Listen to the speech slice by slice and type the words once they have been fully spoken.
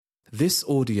This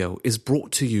audio is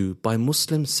brought to you by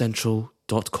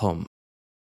MuslimCentral.com.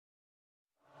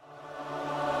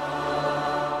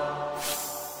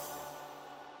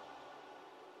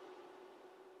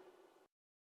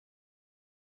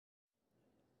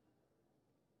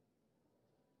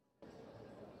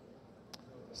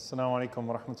 السلام عليكم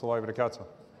ورحمة الله وبركاته.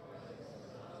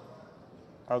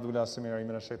 أعوذ بالله السميع العليم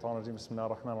من الشيطان الرجيم. بسم الله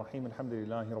الرحمن الرحيم. الحمد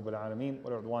لله رب العالمين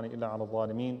ولا عدوان إلا على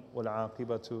الظالمين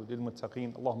والعاقبة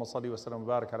للمتقين. اللهم صل وسلم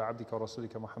وبارك على عبدك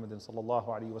ورسولك محمد صلى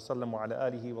الله عليه وسلم وعلى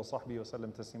آله وصحبه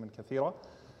وسلم تسليما كثيرا.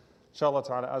 Inshallah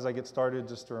ta'ala, as I get started,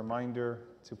 just a reminder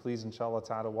to please, inshallah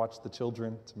ta'ala, watch the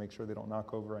children to make sure they don't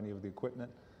knock over any of the equipment.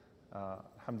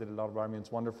 Alhamdulillah Rabbil Alameen,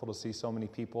 it's wonderful to see so many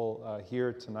people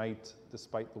here tonight,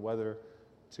 despite the weather,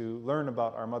 to learn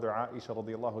about our mother Aisha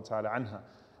radiallahu ta'ala anha.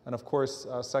 And of course,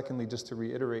 secondly, just to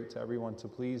reiterate to everyone to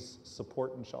please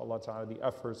support, inshallah ta'ala, the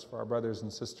efforts for our brothers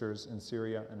and sisters in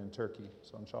Syria and in Turkey.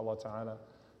 So inshallah ta'ala,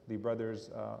 the brothers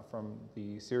from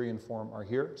the Syrian Forum are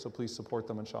here, so please support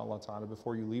them, inshallah ta'ala,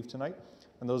 before you leave tonight.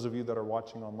 And those of you that are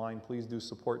watching online, please do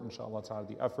support, inshallah ta'ala,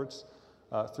 the efforts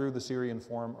through the Syrian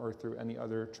Forum or through any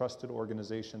other trusted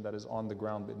organization that is on the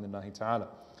ground, bi'idhnillahi ta'ala.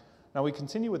 Now we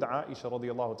continue with Aisha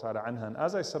radiallahu ta'ala anha, and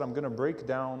as I said, I'm going to break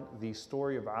down the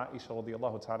story of Aisha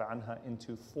radiallahu ta'ala anha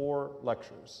into 4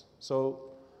 lectures.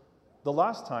 So the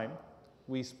last time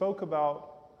we spoke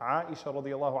about Aisha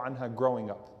radiallahu anha growing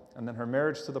up, and then her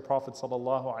marriage to the Prophet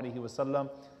sallallahu alaihi wasallam,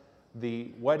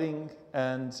 the wedding,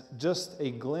 and just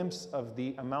a glimpse of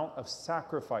the amount of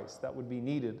sacrifice that would be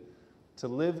needed to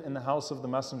live in the house of the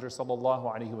Messenger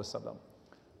sallallahu alaihi wasallam.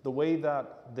 The way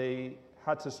that they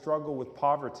had to struggle with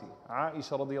poverty.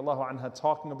 Aisha radiallahu anha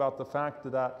talking about the fact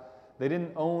that they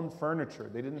didn't own furniture,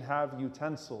 they didn't have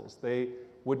utensils, they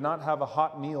would not have a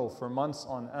hot meal for months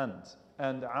on end.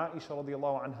 And Aisha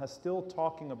radiallahu anha still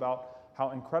talking about how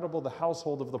incredible the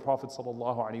household of the Prophet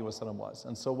sallallahu alaihi wasallam was.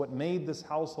 And so what made this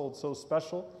household so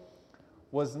special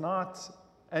was not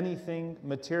anything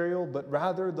material, but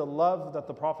rather the love that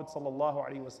the Prophet sallallahu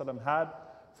alaihi wasallam had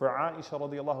for Aisha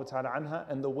radiallahu ta'ala anha,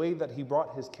 and the way that he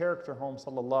brought his character home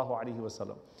sallallahu alaihi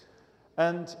wasallam.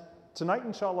 And tonight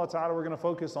inshallah ta'ala we're going to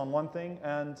focus on one thing,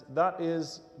 and that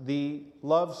is the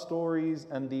love stories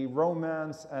and the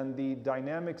romance and the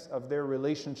dynamics of their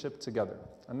relationship together.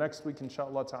 And next week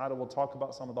inshallah ta'ala we'll talk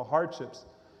about some of the hardships,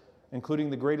 including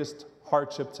the greatest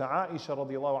hardship to Aisha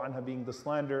radiallahu anha being the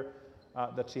slander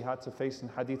that she had to face in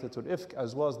Hadithatul Ifk,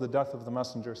 as well as the death of the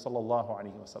Messenger sallallahu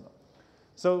alaihi wasallam.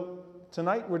 So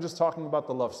tonight we're just talking about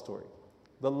the love story.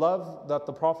 The love that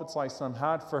the Prophet ﷺ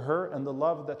had for her and the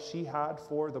love that she had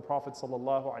for the Prophet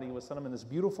ﷺ in this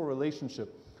beautiful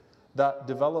relationship that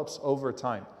develops over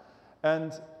time.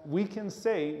 And we can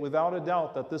say without a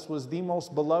doubt that this was the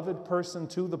most beloved person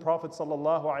to the Prophet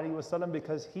ﷺ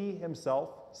because he himself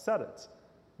said it.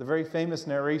 The very famous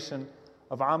narration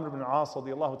of Amr ibn al-As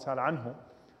radiallahu ta'ala anhu,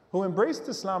 who embraced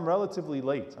Islam relatively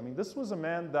late. I mean, this was a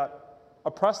man that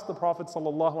oppressed the Prophet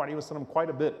ﷺ quite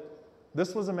a bit.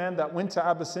 This was a man that went to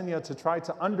Abyssinia to try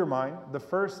to undermine the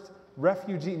first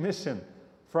refugee mission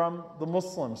from the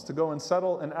Muslims to go and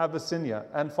settle in Abyssinia,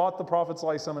 and fought the Prophet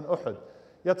ﷺ in Uhud.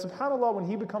 Yet subhanAllah, when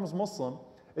he becomes Muslim,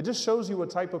 it just shows you what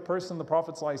type of person the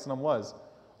Prophet ﷺ was.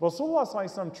 Rasulullah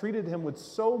ﷺ treated him with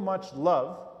so much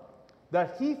love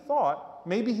that he thought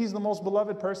maybe he's the most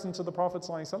beloved person to the Prophet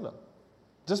ﷺ,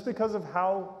 just because of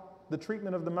how the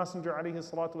treatment of the Messenger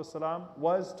ﷺ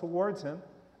was towards him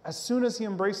as soon as he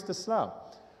embraced Islam.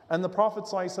 And the Prophet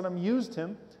ﷺ used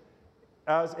him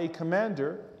as a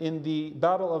commander in the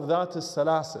battle of Dhat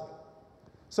al-Salasil.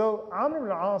 So Amr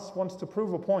ibn al-As wants to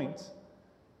prove a point.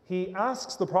 He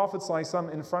asks the Prophet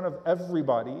ﷺ in front of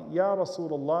everybody, Ya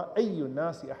Rasulullah, ayyun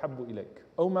nasi ahabbu ilayk.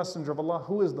 O Messenger of Allah,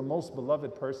 who is the most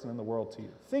beloved person in the world to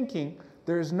you? Thinking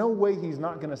there is no way he's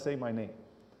not going to say my name.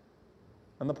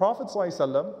 And the Prophet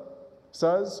ﷺ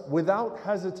says, without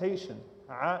hesitation,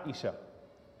 Aisha.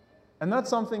 And that's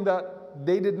something that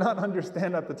they did not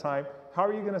understand at the time. How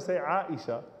are you going to say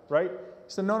Aisha, right? He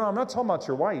said, no, I'm not talking about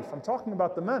your wife. I'm talking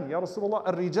about the men. Ya Rasulullah,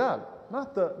 al-rijal,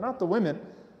 not the women.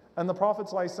 And the Prophet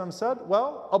ﷺ said,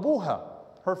 well, Abuha,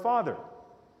 her father,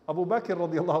 Abu Bakr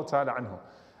radiallahu ta'ala anhu.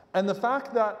 And the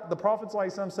fact that the Prophet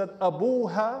ﷺ said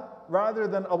Abuha rather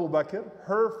than Abu Bakr,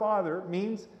 her father,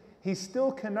 means he's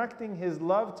still connecting his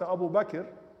love to Abu Bakr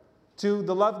to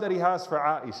the love that he has for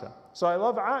Aisha. So I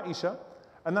love Aisha,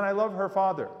 and then I love her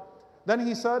father. Then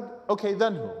he said, okay,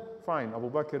 then who? Fine, Abu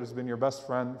Bakr has been your best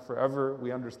friend forever,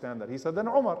 we understand that. He said, then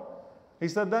Umar. He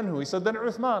said, then who? He said, then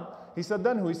Uthman. He said,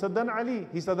 then who? He said, then Ali.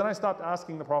 He said, then I stopped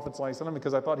asking the Prophet ﷺ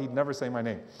because I thought he'd never say my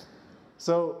name.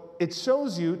 So it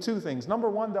shows you two things. Number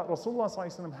one, that Rasulullah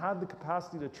ﷺ had the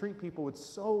capacity to treat people with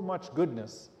so much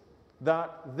goodness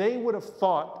that they would have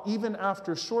thought, even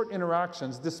after short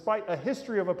interactions, despite a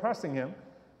history of oppressing him,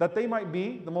 that they might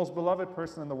be the most beloved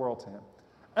person in the world to him.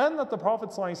 And that the Prophet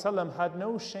ﷺ had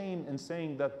no shame in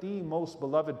saying that the most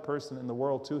beloved person in the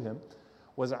world to him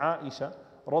was Aisha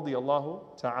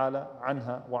radiyallahu ta'ala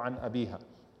anha wa an abiha.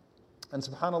 And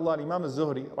subhanAllah, Imam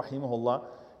al-Zuhri rahimahullah,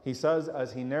 he says,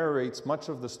 as he narrates much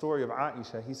of the story of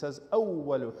Aisha, he says,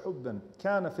 أول حب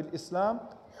كان في الإسلام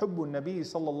حب النبي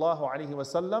صلى الله عليه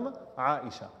وسلم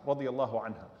عائشة رضي الله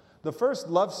عنها. The first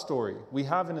love story we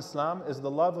have in Islam is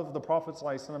the love of the Prophet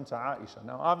ﷺ to Aisha.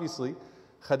 Now obviously,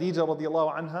 Khadija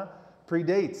radiallahu anha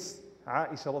predates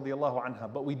Aisha radiallahu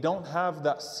anha, but we don't have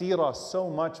that seerah so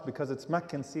much because it's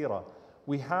Meccan seerah.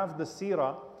 We have the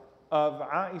seerah of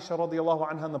Aisha radiallahu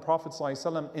anha and the Prophet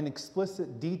ﷺ in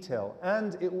explicit detail,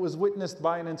 and it was witnessed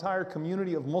by an entire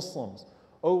community of Muslims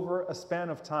over a span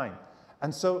of time.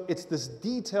 And so it's this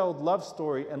detailed love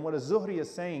story, and what Az-Zuhri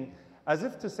is saying, as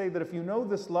if to say that if you know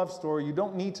this love story, you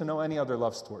don't need to know any other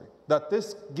love story. That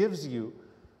this gives you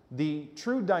the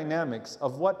true dynamics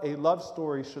of what a love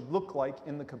story should look like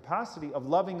in the capacity of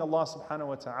loving Allah subhanahu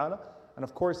wa ta'ala, and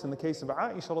of course in the case of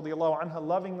Aisha radiallahu anha,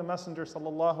 loving the Messenger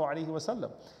sallallahu alayhi wa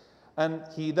sallam. And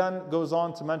he then goes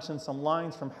on to mention some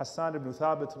lines from Hassan ibn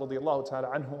Thabit radiallahu ta'ala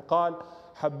anhu. قال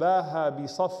حباها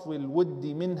بصفو الود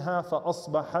منها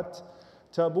فأصبحت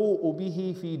تبوء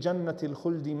به في جنة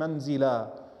الخلد منزلا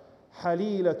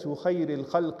حليلة خير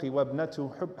الخلق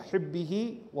وابنة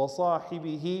حبه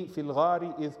وصاحبه في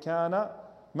الغار إذ كان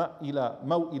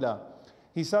موئلا.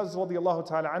 He says radiallahu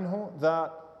ta'ala anhu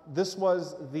that this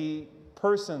was the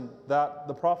person that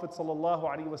the Prophet sallallahu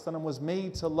alaihi wasallam was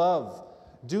made to love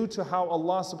due to how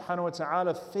Allah subhanahu wa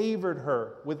ta'ala favored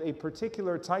her with a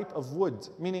particular type of wood.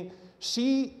 Meaning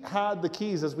she had the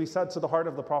keys, as we said, to the heart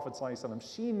of the Prophet sallallahu alaihi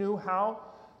wasallam. She knew how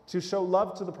to show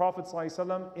love to the Prophet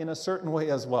ﷺ in a certain way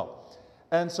as well.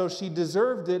 And so she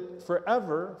deserved it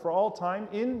forever, for all time,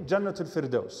 in Jannatul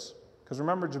Firdaus. Because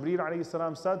remember, Jibreel alayhi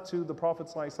salam said to the Prophet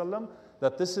ﷺ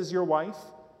that this is your wife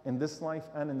in this life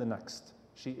and in the next.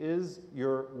 She is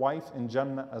your wife in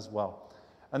Jannah as well.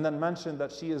 And then mentioned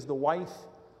that she is the wife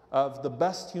of the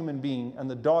best human being and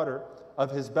the daughter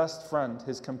of his best friend,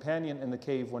 his companion in the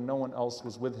cave when no one else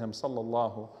was with him,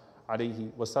 sallallahu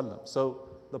alayhi wasallam. So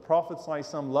the Prophet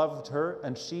ﷺ loved her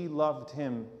and she loved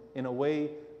him in a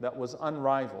way that was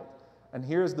unrivaled. And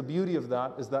here's the beauty of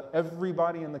that, is that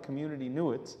everybody in the community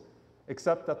knew it,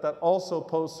 except that that also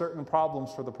posed certain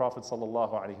problems for the Prophet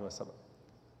ﷺ.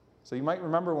 So you might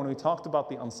remember when we talked about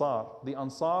the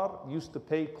Ansar used to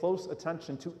pay close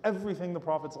attention to everything the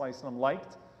Prophet ﷺ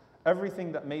liked,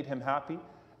 everything that made him happy,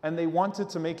 and they wanted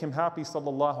to make him happy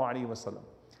ﷺ.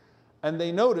 And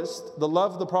they noticed the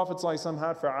love the Prophet ﷺ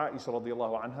had for Aisha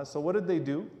radiallahu anha. So what did they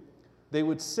do? They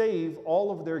would save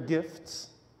all of their gifts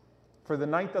for the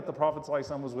night that the Prophet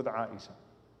ﷺ was with Aisha.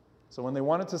 So when they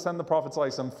wanted to send the Prophet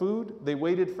ﷺ food, they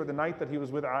waited for the night that he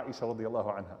was with Aisha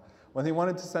radiallahu anha. When they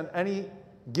wanted to send any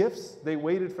gifts, they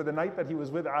waited for the night that he was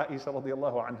with Aisha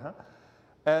radiallahu anha.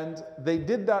 And they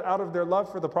did that out of their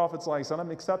love for the Prophet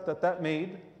ﷺ, except that that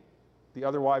made the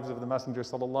other wives of the Messenger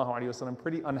sallallahu alaihi wasallam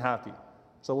pretty unhappy.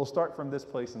 So we'll start from this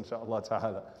place, inshaAllah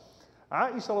ta'ala.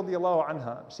 Aisha radiallahu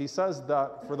anha, she says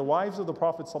that for the wives of the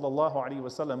Prophet sallallahu alaihi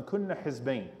wasallam, kunna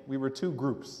hizbain, we were two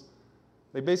groups.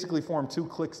 They basically formed two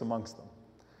cliques amongst them.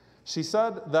 She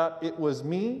said that it was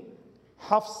me,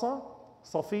 Hafsa,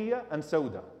 Safiya, and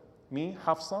Sauda. Me,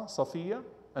 Hafsa, Safiya,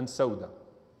 and Sauda.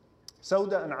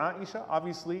 Sauda and Aisha,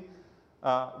 obviously,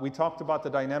 we talked about the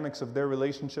dynamics of their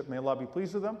relationship, may Allah be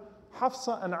pleased with them.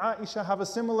 Hafsa and Aisha have a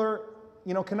similar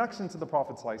connection to the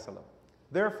Prophet ﷺ.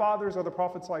 Their fathers are the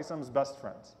Prophet ﷺ's best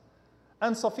friends.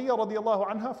 And Safiya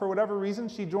radiallahu anha, for whatever reason,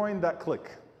 she joined that clique,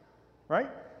 right?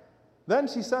 Then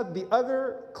she said the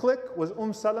other clique was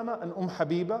Salama and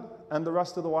Habiba and the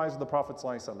rest of the wives of the Prophet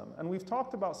ﷺ. And we've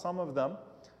talked about some of them,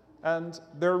 and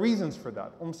there are reasons for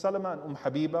that. Salama and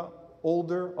Habiba,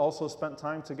 older, also spent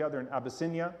time together in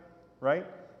Abyssinia, right?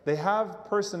 They have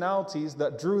personalities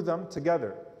that drew them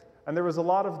together. And there was a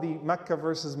lot of the Mecca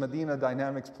versus Medina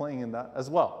dynamics playing in that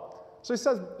as well. So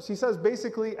she says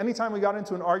basically, anytime we got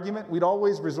into an argument, we'd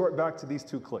always resort back to these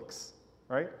two cliques,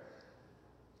 right?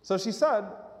 So she said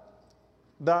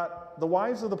that the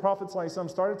wives of the Prophet ﷺ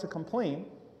started to complain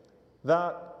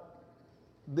that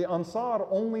the Ansar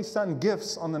only send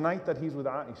gifts on the night that he's with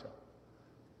Aisha.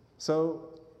 So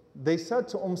they said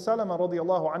to Salama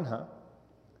radiallahu anha,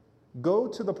 go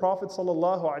to the Prophet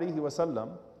sallallahu alaihi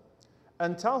wasallam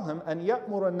and tell him أن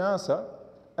يأمر الناس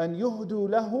أن يهدوا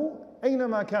له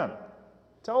أينما كان.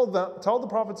 Tell the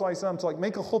Prophet ﷺ to like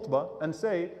make a khutbah and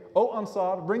say, "O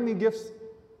Ansar, bring me gifts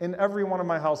in every one of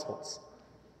my households.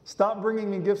 Stop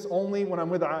bringing me gifts only when I'm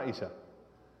with Aisha."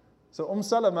 So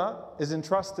Salama is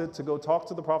entrusted to go talk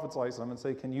to the Prophet ﷺ and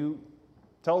say, "Can you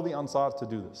tell the Ansar to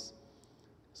do this?"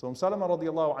 So Salama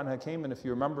radiallahu anha came, and if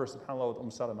you remember, subhanAllah,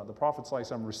 with Salama, the Prophet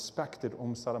ﷺ respected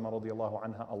Salama radiallahu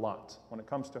anha a lot. When it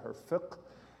comes to her fiqh,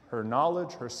 her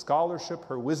knowledge, her scholarship,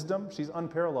 her wisdom, she's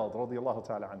unparalleled radiallahu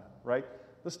ta'ala anha, right?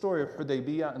 The story of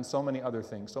Hudaybiyah and so many other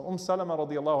things. So Salama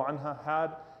radiallahu anha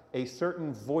had a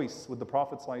certain voice with the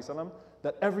Prophet ﷺ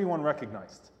that everyone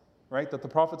recognized, right? That the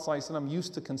Prophet ﷺ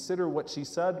used to consider what she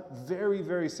said very,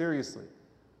 very seriously.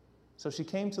 So she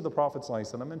came to the Prophet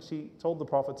ﷺ and she told the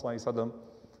Prophet ﷺ,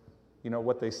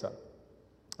 what they said.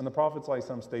 And the Prophet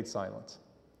ﷺ stayed silent.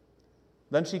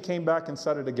 Then she came back and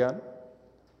said it again.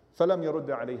 فَلَمْ يَرُدَّ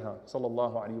عَلَيْهَا صلى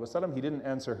الله عليه وسلم. He didn't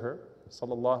answer her,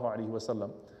 sallallahu alaihi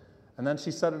wasallam. And then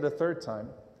she said it a third time,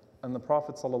 and the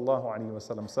Prophet sallallahu alaihi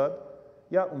wasallam said,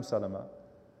 "Ya Salama,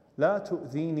 لا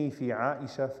تؤذيني في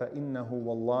عائشة فإنه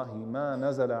والله ما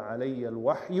نزل علي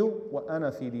الوحي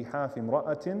وأنا في لحاف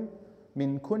امرأة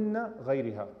من كن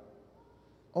غيرها."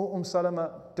 Oh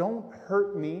Salama, don't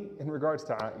hurt me in regards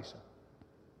to Aisha.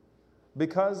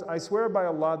 Because I swear by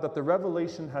Allah that the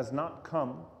revelation has not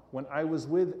come when I was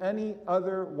with any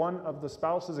other one of the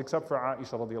spouses except for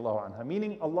Aisha radiallahu anha.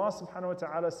 Meaning Allah subhanahu wa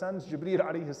ta'ala sends Jibreel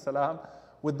alayhi salam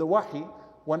with the wahi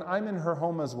when I'm in her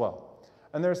home as well.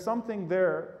 And there's something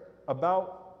there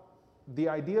about the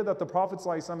idea that the Prophet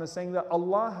ﷺ is saying that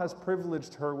Allah has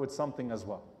privileged her with something as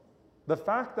well. The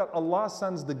fact that Allah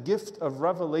sends the gift of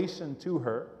revelation to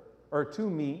her, or to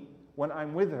me, when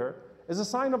I'm with her, is a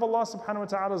sign of Allah subhanahu wa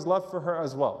ta'ala's love for her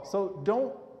as well. So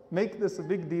don't make this a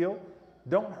big deal.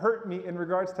 Don't hurt me in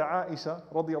regards to Aisha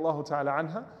radiallahu ta'ala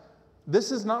anha.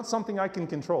 This is not something I can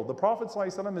control. The Prophet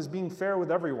ﷺ is being fair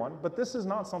with everyone, but this is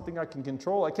not something I can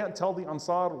control. I can't tell the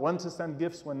Ansar when to send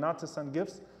gifts, when not to send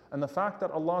gifts. And the fact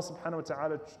that Allah subhanahu wa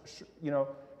ta'ala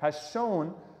has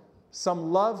shown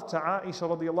some love to Aisha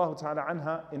radiallahu ta'ala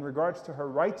anha in regards to her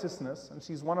righteousness, and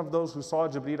she's one of those who saw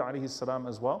Jibreel alayhi salam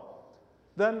as well,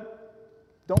 then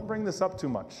don't bring this up too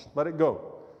much. Let it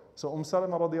go. So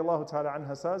Salama radiallahu ta'ala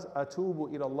anha says,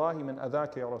 "Atubu ila Allahi min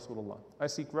adhaka ya Rasulullah." I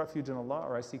seek refuge in Allah,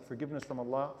 or I seek forgiveness from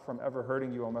Allah from ever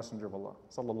hurting you, O Messenger of Allah,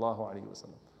 sallallahu alayhi wa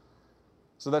sallam.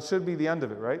 So that should be the end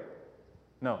of it, right?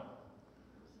 No.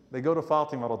 They go to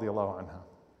Fatima radiallahu anha.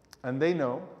 And they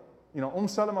know,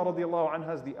 Salama radiallahu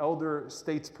anha is the elder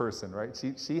statesperson,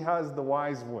 right? She has the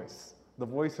wise voice, the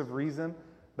voice of reason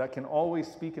that can always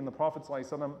speak in the Prophet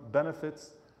ﷺ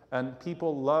benefits, and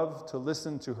people love to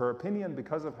listen to her opinion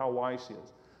because of how wise she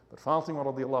is. But Fatima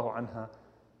radiallahu anha,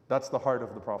 that's the heart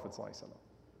of the Prophet ﷺ,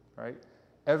 right?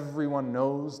 Everyone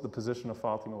knows the position of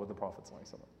Fatima with the Prophet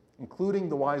ﷺ, including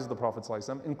the wise of the Prophet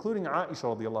ﷺ, including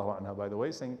Aisha radiallahu anha, by the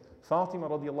way, saying Fatima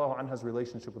radiallahu anha's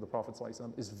relationship with the Prophet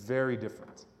ﷺ is very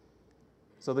different.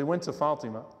 So they went to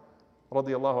Fatima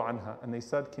radiallahu anha and they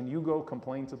said, "Can you go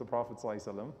complain to the Prophet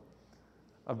ﷺ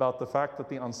about the fact that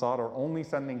the Ansar are only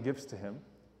sending gifts to him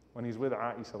when he's with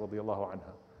Aisha radiallahu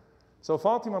anha?" So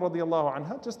Fatima radiallahu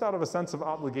anha, just out of a sense of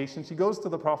obligation, she goes to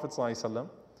the Prophet ﷺ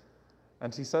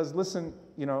and she says, "Listen,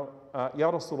 Ya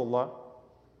Rasulullah,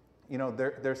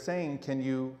 they're saying, can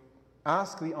you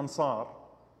ask the Ansar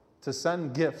to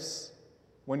send gifts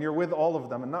when you're with all of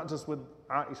them and not just with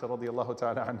Aisha radiallahu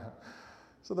ta'ala anha?"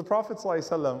 So the Prophet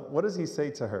ﷺ, what does he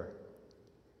say to her?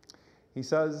 He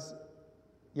says,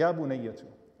 "Ya bunayyatu,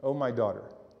 O my daughter,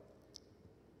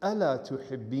 ala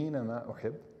tuhibbina ma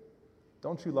uhib?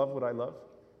 Don't you love what I love?"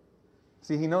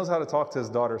 See, he knows how to talk to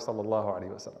his daughter, sallallahu alaihi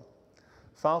wasallam.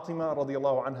 Fatima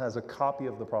radiallahu anha is a copy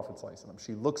of the Prophet ﷺ.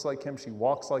 She looks like him, she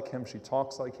walks like him, she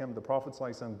talks like him. The Prophet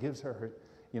ﷺ gives her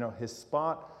his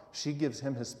spot, she gives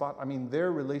him his spot. I mean,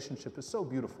 their relationship is so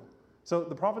beautiful. So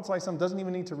the Prophet ﷺ doesn't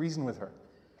even need to reason with her.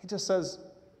 He just says,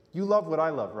 "You love what I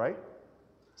love, right?"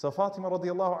 So Fatima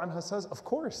radiallahu anha says, "Of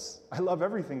course, I love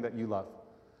everything that you love."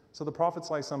 So the Prophet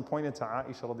ﷺ pointed to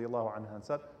Aisha radiallahu anha and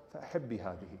said, "فَأَحِبِّ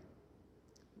هَذِهِ."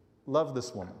 Love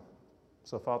this woman.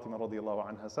 So Fatima radiallahu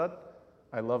anha said,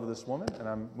 "I love this woman and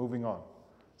I'm moving on."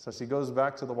 So she goes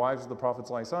back to the wives of the Prophet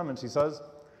ﷺ and she says,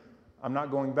 "I'm not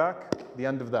going back." The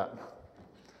end of that.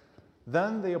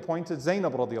 Then they appointed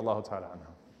Zainab radiallahu ta'ala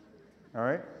anha. All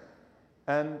right?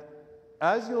 And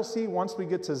as you'll see once we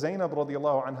get to Zainab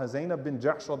radiallahu anha, Zainab bin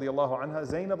Jahsh radiallahu anha,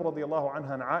 Zainab radiallahu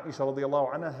anha and Aisha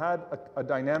radiallahu anha had a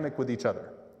dynamic with each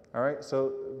other. All right?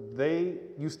 So they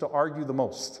used to argue the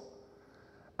most.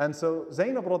 And so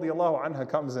Zainab radiallahu anha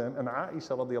comes in and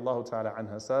Aisha radiallahu ta'ala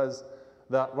anha says,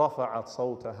 that رَفَعَتْ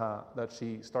صَوْتَهَا, that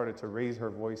she started to raise her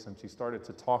voice and she started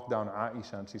to talk down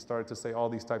Aisha and she started to say all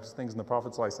these types of things. And the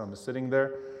Prophet ﷺ is sitting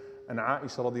there, and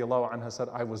Aisha radiallahu anha said,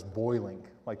 I was boiling.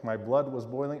 Like my blood was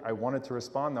boiling. I wanted to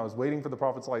respond. I was waiting for the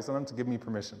Prophet ﷺ to give me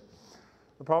permission.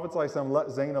 The Prophet ﷺ let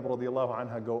Zainab radiallahu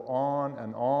anha go on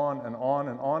and on and on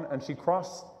and on, and she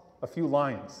crossed a few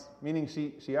lines, meaning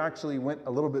she actually went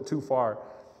a little bit too far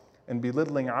in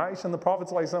belittling Aisha, and the Prophet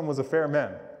ﷺ was a fair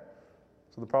man.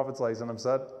 So the Prophet ﷺ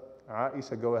said,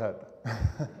 Aisha, go ahead.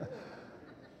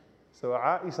 So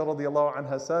Aisha radiallahu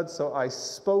anha said, so I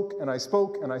spoke and I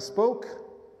spoke and I spoke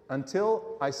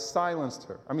until I silenced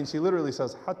her. I mean, she literally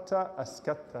says, Hatta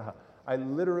askattaha. I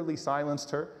literally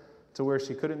silenced her to where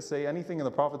she couldn't say anything. And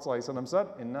the Prophet ﷺ said,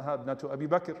 Innaha ibnatu Abi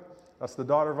Bakr. That's the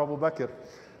daughter of Abu Bakr.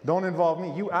 Don't involve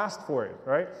me. You asked for it,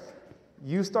 right?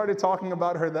 You started talking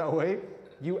about her that way.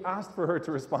 You asked for her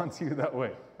to respond to you that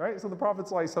way, right? So the Prophet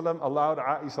ﷺ allowed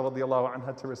Aisha radiallahu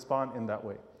anha to respond in that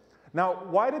way. Now,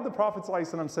 why did the Prophet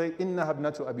ﷺ say, Innaha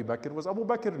ibnatu Abi Bakr? Was Abu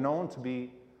Bakr known to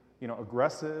be,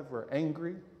 aggressive or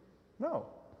angry? No.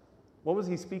 What was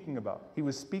he speaking about? He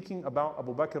was speaking about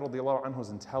Abu Bakr radiallahu anhu's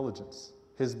intelligence,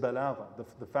 his balagha,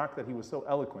 the fact that he was so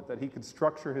eloquent, that he could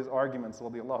structure his arguments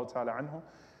radiallahu ta'ala anhu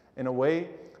in a way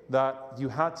that you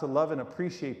had to love and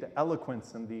appreciate the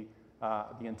eloquence and the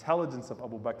intelligence of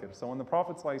Abu Bakr. So when the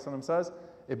Prophet ﷺ says,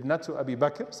 Ibnatu Abi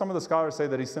Bakr, some of the scholars say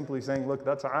that he's simply saying, look,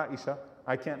 that's Aisha,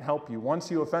 I can't help you.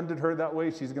 Once you offended her that way,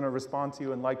 she's going to respond to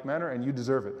you in like manner and you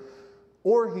deserve it.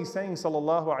 Or he's saying,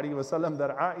 sallallahu alayhi wa sallam,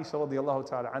 that Aisha radiallahu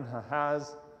ta'ala anha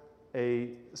has a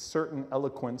certain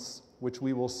eloquence, which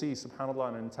we will see, subhanAllah,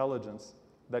 an intelligence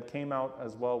that came out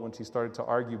as well when she started to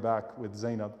argue back with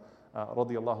Zainab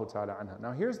radiallahu ta'ala anha.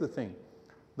 Now here's the thing.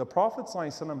 The Prophet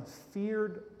ﷺ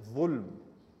feared dhulm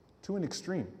to an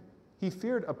extreme. He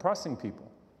feared oppressing people.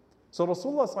 So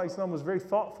Rasulullah ﷺ was very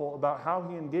thoughtful about how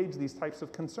he engaged these types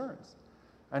of concerns.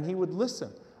 And he would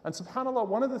listen. And subhanAllah,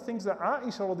 one of the things that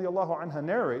Aisha radiallahu anha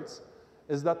narrates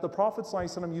is that the Prophet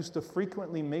ﷺ used to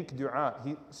frequently make dua.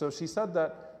 So she said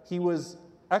that he was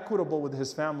equitable with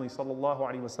his family, sallallahu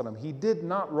alaihi wasallam. He did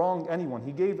not wrong anyone.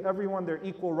 He gave everyone their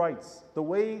equal rights. The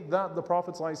way that the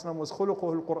Prophet ﷺ was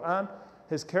khuluquhu al-Qur'an,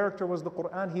 his character was the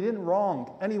Qur'an. He didn't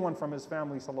wrong anyone from his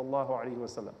family, sallallahu alaihi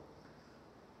wasallam.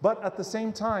 But at the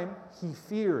same time, he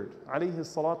feared, alayhi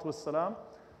salatu wassalam,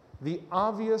 the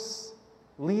obvious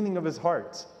leaning of his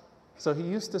heart. So he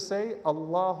used to say,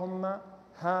 Allahumma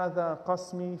hadha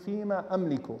qasmi fima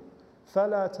amliku,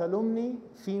 fala talumni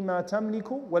fima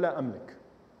tamliku wala amlik.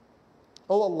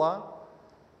 Oh Allah,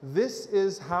 this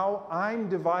is how I'm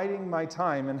dividing my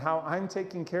time and how I'm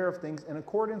taking care of things in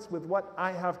accordance with what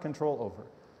I have control over.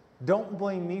 Don't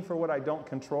blame me for what I don't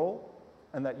control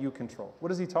and that you control.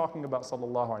 What is he talking about,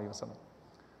 sallallahu alaihi wasallam?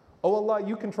 Oh Allah,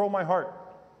 you control my heart,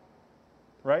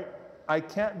 right? I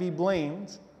can't be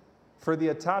blamed for the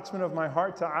attachment of my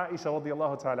heart to Aisha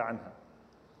radiallahu ta'ala anha.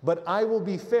 But I will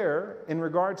be fair in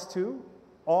regards to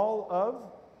all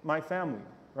of my family,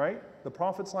 right? The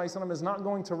Prophet ﷺ is not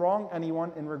going to wrong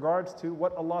anyone in regards to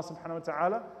what Allah subhanahu wa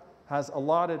ta'ala has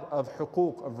allotted of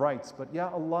huquq, of rights. But ya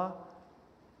Allah,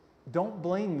 don't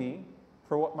blame me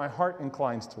for what my heart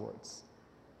inclines towards.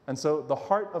 And so the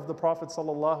heart of the Prophet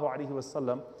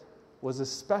ﷺ was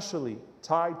especially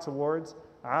tied towards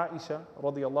Aisha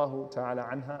radiallahu ta'ala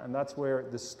anha, and that's where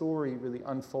the story really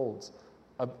unfolds.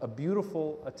 A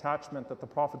beautiful attachment that the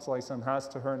Prophet ﷺ has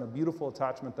to her, and a beautiful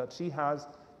attachment that she has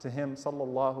to him,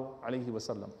 sallallahu alayhi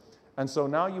wasallam. And so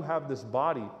now you have this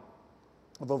body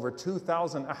of over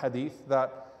 2,000 ahadith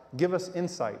that give us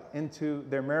insight into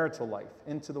their marital life,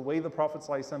 into the way the Prophet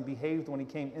ﷺ behaved when he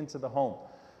came into the home.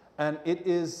 And it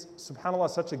is,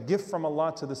 subhanAllah, such a gift from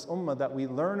Allah to this ummah that we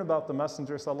learn about the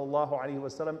Messenger sallallahu alayhi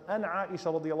wasallam and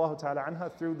Aisha radiallahu ta'ala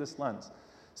anha through this lens.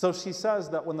 So she says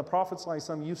that when the Prophet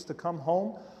ﷺ used to come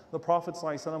home, the Prophet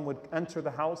ﷺ would enter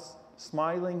the house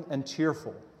smiling and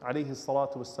cheerful, alayhi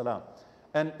salatu wassalam.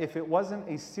 And if it wasn't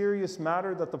a serious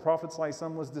matter that the Prophet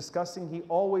ﷺ was discussing, he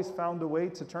always found a way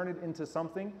to turn it into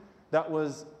something that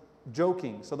was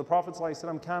joking. So the Prophet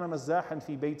ﷺ kana mazzahan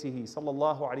fi baytihi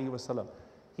sallallahu alayhi wasallam.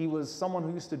 He was someone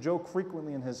who used to joke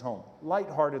frequently in his home,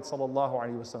 lighthearted sallallahu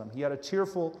alayhi wasallam. He had a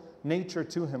cheerful nature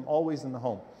to him always in the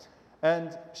home.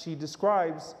 And she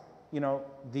describes,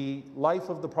 the life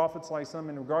of the Prophet ﷺ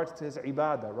in regards to his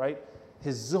ibadah, right?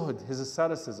 His zuhd, his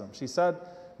asceticism. She said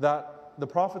that the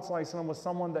Prophet ﷺ was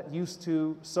someone that used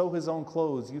to sew his own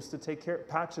clothes, used to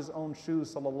patch his own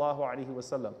shoes, sallallahu alayhi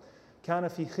wasallam. Kana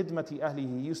fi khidmati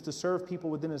ahlihi. He used to serve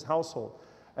people within his household.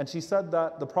 And she said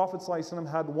that the Prophet ﷺ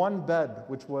had one bed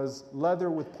which was leather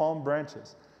with palm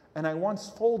branches. And I once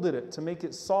folded it to make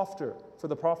it softer for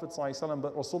the Prophet ﷺ,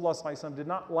 but Rasulullah ﷺ did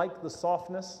not like the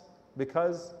softness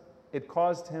because it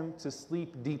caused him to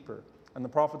sleep deeper. And the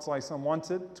Prophet ﷺ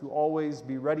wanted to always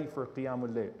be ready for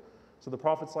Qiyamul Layl. So the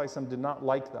Prophet ﷺ did not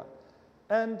like that.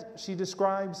 And she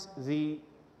describes the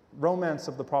romance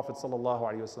of the Prophet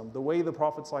ﷺ, the way the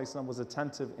Prophet ﷺ was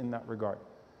attentive in that regard.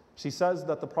 She says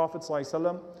that the Prophet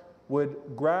ﷺ would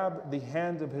grab the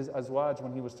hand of his azwaj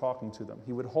when he was talking to them.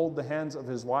 He would hold the hands of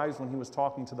his wives when he was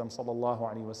talking to them, sallallahu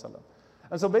alaihi wasallam.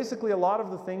 And so basically a lot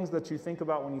of the things that you think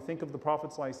about when you think of the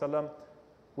Prophet ﷺ,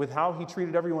 with how he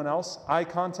treated everyone else, eye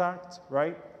contact,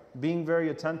 right? Being very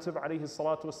attentive, alayhi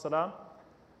salatu wassalam.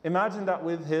 Imagine that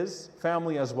with his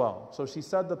family as well. So she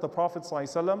said that the Prophet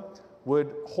ﷺ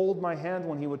would hold my hand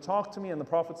when he would talk to me, and the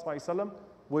Prophet ﷺ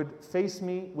would face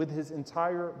me with his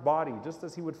entire body, just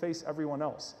as he would face everyone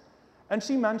else. And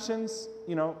she mentions,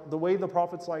 the way the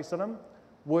Prophet ﷺ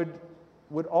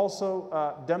would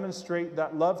also demonstrate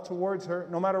that love towards her,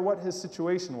 no matter what his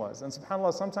situation was. And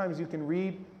subhanAllah, sometimes you can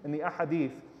read in the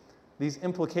ahadith these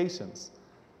implications.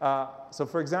 So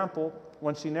for example,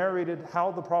 when she narrated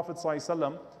how the Prophet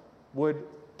ﷺ would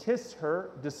kiss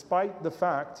her despite the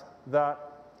fact that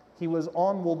he was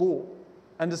on wudu,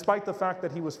 and despite the fact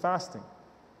that he was fasting.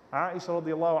 Aisha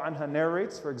radiallahu anha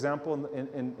narrates, for example,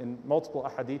 in multiple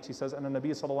ahadith, she says, أن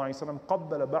النبي صلى الله عليه وسلم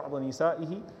قبل بعض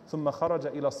نسائه ثم خرج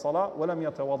إلى الصلاة ولم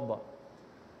يتوضأ.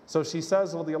 So she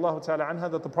says, radiallahu ta'ala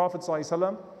anha, that the Prophet صلى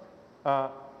الله عليه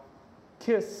وسلم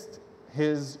kissed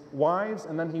his wives,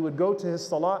 and then he would go to his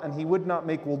salah and he would not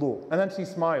make wudu. And then she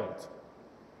smiled.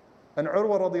 And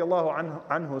Urwa radiallahu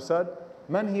anhu said,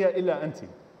 Man hiya illa anti?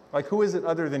 Like, who is it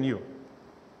other than you?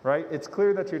 Right? It's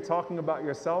clear that you're talking about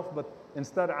yourself, but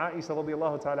instead Aisha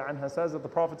radiallahu ta'ala anha says that the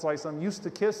Prophet ﷺ used to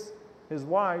kiss his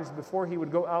wives before he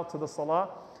would go out to the salah,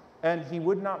 and he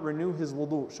would not renew his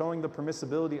wudu, showing the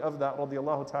permissibility of that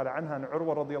radiallahu ta'ala anha. And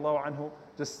Urwa radiallahu anhu,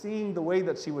 just seeing the way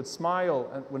that she would smile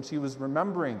when she was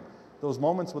remembering those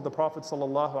moments with the Prophet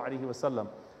sallallahu alaihi wasallam,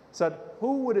 said,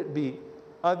 who would it be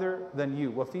other than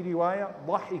you? وَفِي رِوَايَةٍ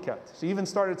ضَحِكَتْ. She even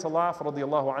started to laugh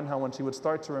radiallahu anha when she would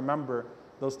start to remember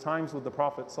those times with the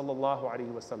Prophet sallallahu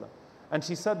alaihi wasallam. And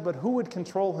she said, but who would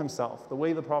control himself the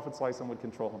way the Prophet sallallahu alaihi wasallam would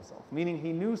control himself? Meaning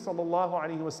he knew sallallahu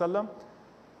alaihi wasallam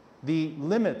the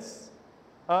limits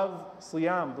of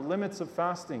siyam, the limits of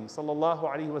fasting sallallahu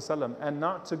alaihi wasallam, and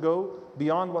not to go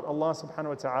beyond what Allah subhanahu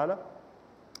wa ta'ala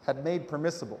had made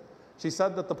permissible. She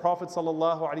said that the Prophet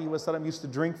ﷺ used to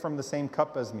drink from the same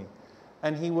cup as me.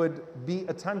 And he would be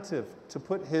attentive to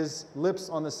put his lips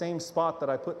on the same spot that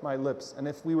I put my lips. And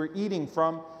if we were eating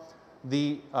from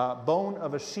the bone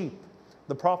of a sheep,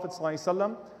 the Prophet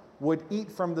ﷺ would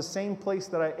eat from the same place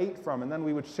that I ate from. And then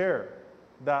we would share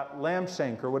that lamb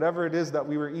shank or whatever it is that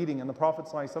we were eating. And the Prophet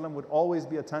ﷺ would always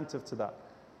be attentive to that.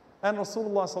 And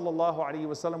Rasulullah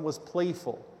ﷺ was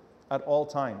playful at all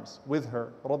times with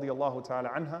her, radiyallahu ta'ala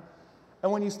anha.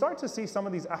 And when you start to see some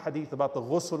of these ahadith about the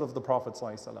ghusl of the Prophet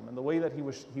ﷺ, and the way that he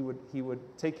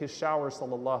would take his shower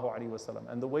sallallahu alaihi wasallam,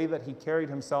 and the way that he carried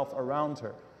himself around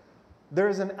her, there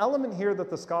is an element here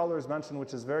that the scholars mention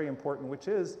which is very important, which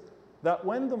is that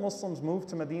when the Muslims moved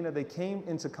to Medina, they came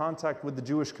into contact with the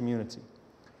Jewish community.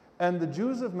 And the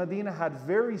Jews of Medina had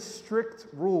very strict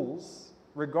rules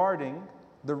regarding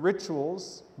the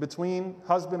rituals between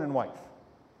husband and wife.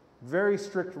 Very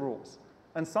strict rules.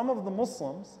 And some of the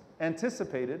Muslims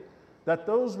anticipated that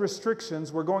those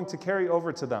restrictions were going to carry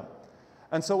over to them.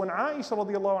 And so when Aisha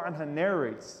radiallahu anha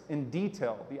narrates in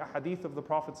detail the ahadith of the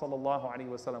Prophet sallallahu alaihi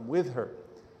wasallam with her,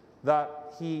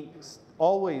 that he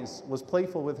always was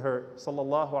playful with her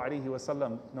sallallahu alaihi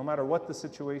wasallam, no matter what the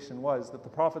situation was, that the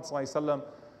Prophet sallallahu alaihi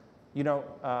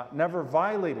wasallam, never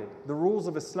violated the rules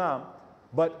of Islam,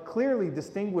 but clearly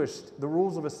distinguished the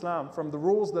rules of Islam from the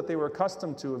rules that they were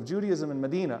accustomed to of Judaism in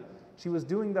Medina. She was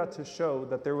doing that to show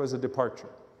that there was a departure,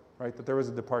 right? That there was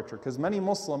a departure. Because many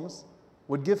Muslims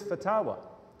would give fatwa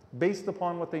based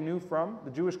upon what they knew from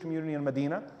the Jewish community in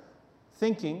Medina,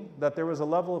 thinking that there was a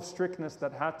level of strictness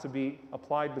that had to be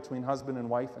applied between husband and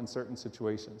wife in certain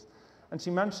situations. And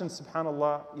she mentioned,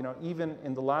 subhanAllah, even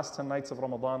in the last 10 nights of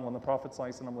Ramadan, when the Prophet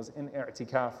ﷺ was in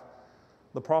i'tikaf,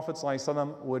 the Prophet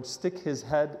ﷺ would stick his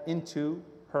head into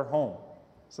her home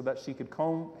so that she could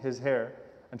comb his hair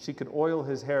and she could oil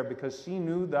his hair, because she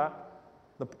knew that,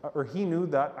 he knew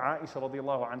that Aisha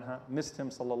radiallahu anha missed him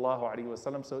sallallahu alaihi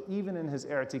wasallam. So even in his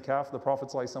i'tikaf, the Prophet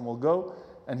ﷺ will go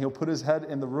and he'll put his head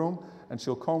in the room and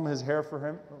she'll comb his hair for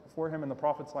him, and the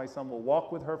Prophet ﷺ will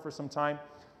walk with her for some time,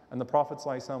 and the Prophet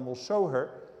ﷺ will show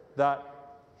her that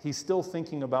he's still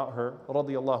thinking about her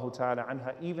radiallahu ta'ala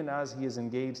anha, even as he is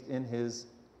engaged in his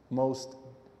most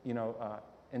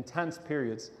intense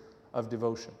periods of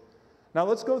devotion. Now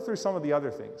let's go through some of the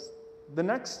other things. The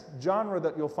next genre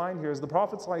that you'll find here is the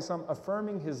Prophet ﷺ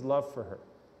affirming his love for her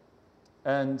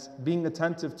and being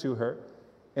attentive to her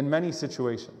in many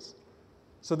situations.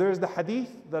 So there's the hadith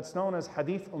that's known as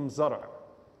Hadith Zara'.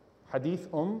 Hadith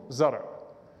Zara'.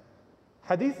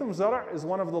 Hadith Zara' is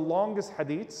one of the longest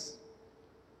hadiths,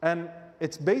 and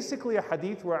it's basically a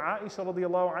hadith where Aisha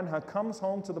radiallahu anha comes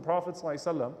home to the Prophet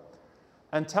ﷺ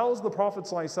and tells the Prophet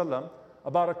ﷺ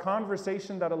about a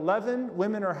conversation that 11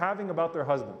 women are having about their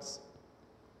husbands.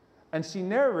 And she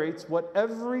narrates what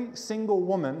every single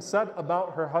woman said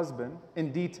about her husband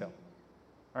in detail.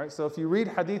 All right, so if you read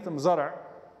Hadith Zara',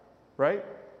 right,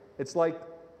 it's like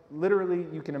literally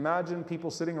you can imagine people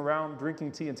sitting around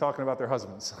drinking tea and talking about their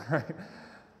husbands, right?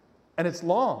 And it's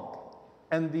long.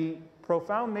 And the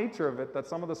profound nature of it that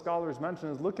some of the scholars mention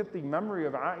is look at the memory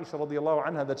of Aisha radiallahu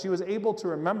anha, that she was able to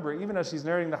remember, even as she's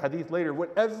narrating the hadith later,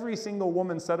 what every single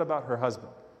woman said about her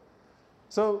husband.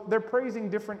 So they're praising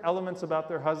different elements about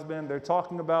their husband. They're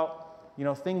talking about,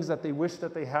 things that they wish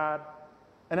that they had.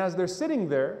 And as they're sitting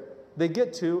there, they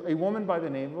get to a woman by the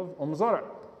name of Zara'.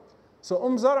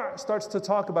 So Zara' starts to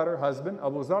talk about her husband,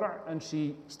 Abu Zara', and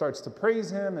she starts to praise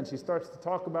him, and she starts to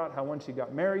talk about how when she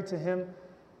got married to him,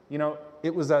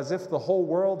 it was as if the whole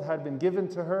world had been given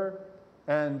to her,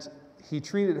 and he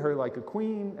treated her like a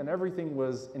queen, and everything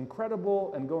was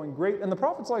incredible and going great. And the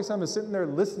Prophet ﷺ is sitting there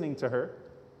listening to her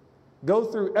go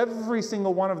through every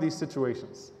single one of these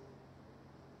situations.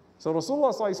 So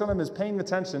Rasulullah ﷺ is paying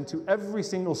attention to every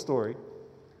single story.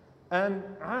 And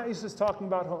Aisha is talking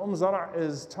about how Zara'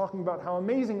 is talking about how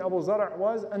amazing Abu Zara'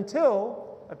 was,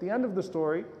 until at the end of the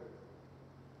story,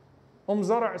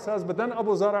 Zara' says, but then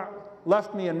Abu Zara'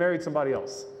 left me and married somebody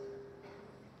else.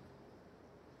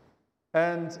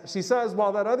 And she says,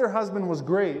 while that other husband was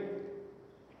great,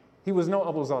 he was no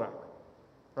Abu Zara',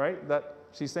 right? That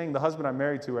she's saying the husband I'm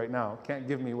married to right now can't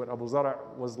give me what Abu Zara'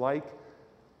 was like.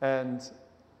 And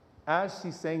as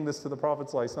she's saying this to the Prophet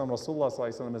ﷺ, Rasulullah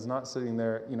ﷺ is not sitting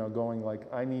there, going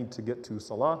like, I need to get to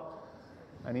Salah.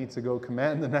 I need to go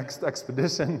command the next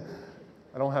expedition.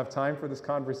 I don't have time for this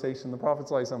conversation. The Prophet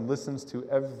ﷺ listens to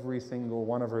every single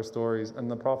one of her stories. And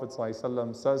the Prophet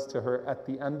ﷺ says to her at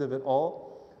the end of it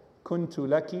all, Kuntu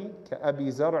laki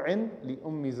ka'abi zar'in li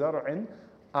ummi zar'in.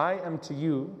 I am to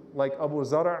you like Abu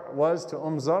Zara' was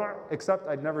to Zara', except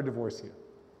I'd never divorce you.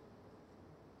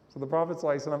 So the Prophet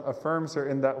ﷺ affirms her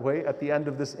in that way at the end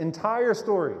of this entire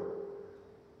story.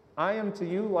 I am to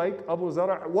you like Abu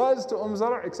Zara' was to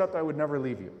Zara', except I would never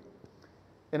leave you.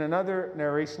 In another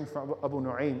narration from Abu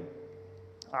Nu'aym,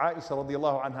 Aisha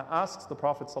radiallahu anha asks the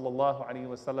Prophet sallallahu alaihi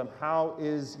wasallam, how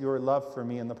is your love for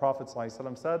me? And the Prophet sallallahu alaihi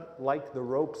wasallam said, like the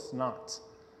rope's knot.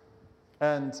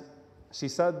 And she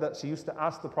said that she used to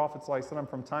ask the Prophet sallallahu alaihi wasallam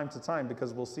from time to time,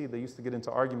 because we'll see they used to get into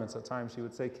arguments at times. She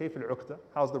would say, Kayf al-uqda?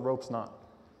 How's the rope's knot?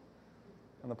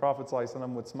 And the Prophet ﷺ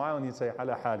would smile and he'd say,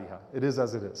 Ala haliha. It is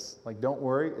as it is. Like, don't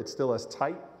worry, it's still as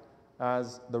tight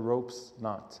as the rope's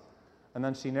knot. And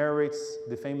then she narrates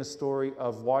the famous story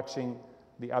of watching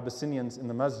the Abyssinians in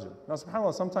the masjid. Now,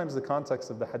 subhanAllah, sometimes the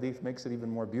context of the hadith makes it even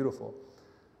more beautiful.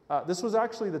 This was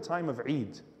actually the time of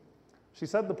Eid. She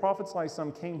said the Prophet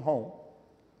ﷺ came home,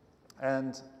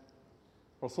 and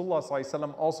Rasulullah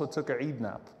ﷺ also took a Eid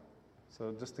nap.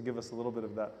 So just to give us a little bit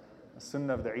of that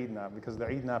sunnah of the Eid nap, because the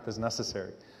Eid nap is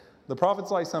necessary. The Prophet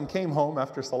ﷺ came home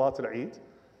after Salatul Eid,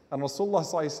 and Rasulullah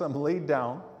ﷺ laid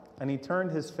down, and he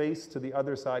turned his face to the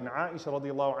other side. And Aisha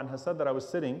radiallahu anha said that I was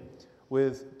sitting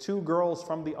with two girls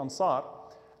from the Ansar,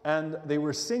 and they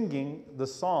were singing the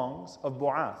songs of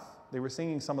Bu'ath. They were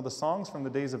singing some of the songs from the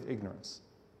days of ignorance.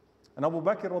 And Abu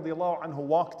Bakr radiallahu anhu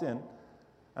walked in,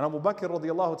 and Abu Bakr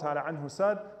radiallahu ta'ala anhu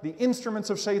said, the instruments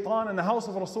of shaitan in the house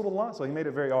of Rasulullah. So he made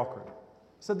it very awkward.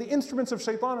 He said, the instruments of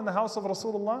shaitan in the house of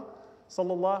Rasulullah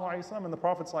sallallahu alayhi wa sallam. And the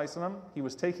Prophet sallallahu alayhi wa sallam, he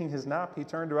was taking his nap, he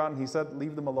turned around and he said,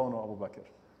 leave them alone, O Abu Bakr.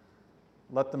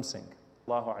 Let them sing.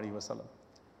 Sallallahu alayhi wa sallam.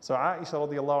 So Aisha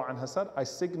radiallahu anha said, I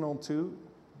signaled to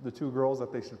the two girls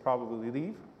that they should probably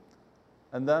leave.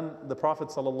 And then the Prophet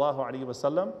sallallahu alayhi wa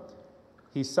sallam,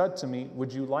 he said to me,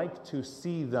 would you like to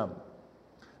see them?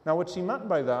 Now what she meant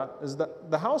by that is that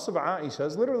the house of Aisha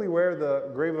is literally where the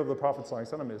grave of the Prophet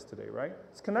ﷺ is today, right?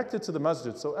 It's connected to the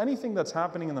masjid, so anything that's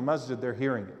happening in the masjid, they're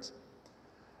hearing it.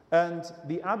 And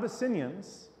the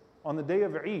Abyssinians, on the day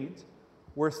of Eid,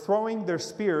 were throwing their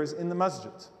spears in the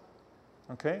masjid.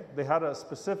 Okay? They had a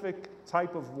specific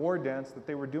type of war dance that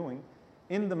they were doing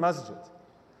in the masjid.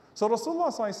 So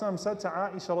Rasulullah ﷺ said to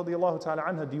Aisha radiallahu ta'ala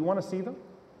anha, do you want to see them?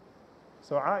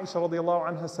 So Aisha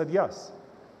radiallahu anha said yes.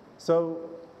 So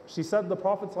she said, the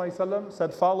Prophet ﷺ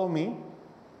said, follow me.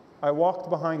 I walked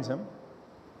behind him.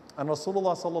 And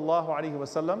Rasulullah sallallahu alaihi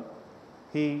wasallam,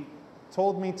 he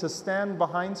told me to stand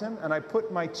behind him, and I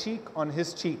put my cheek on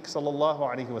his cheek, sallallahu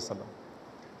alaihi wasallam.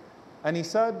 And he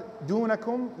said,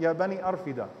 "Dunakum ya bani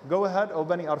Arfida." Go ahead, O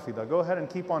bani Arfida. Go ahead and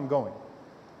keep on going.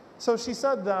 So she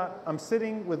said that I'm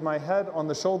sitting with my head on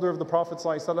the shoulder of the Prophet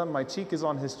ﷺ, my cheek is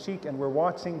on his cheek, and we're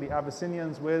watching the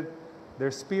Abyssinians with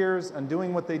their spears and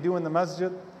doing what they do in the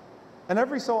masjid. And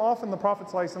every so often the Prophet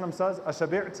ﷺ says,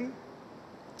 "Ashabi'ti?"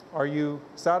 Are you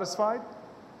satisfied?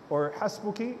 Or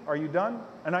 "Hasbuki?" Are you done?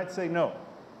 And I'd say no.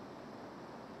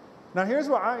 Now here's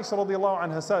what Aisha radiallahu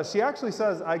anha says. She actually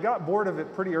says, I got bored of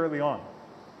it pretty early on.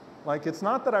 Like, it's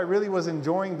not that I really was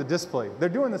enjoying the display. They're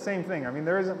doing the same thing. I mean,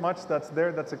 there isn't much that's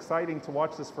there that's exciting to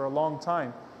watch this for a long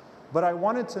time. But I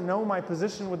wanted to know my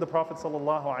position with the Prophet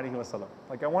sallallahu alaihi wasallam.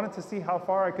 Like, I wanted to see how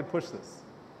far I could push this.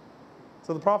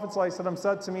 So the Prophet sallallahu alaihi wasallam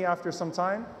said to me after some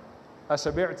time,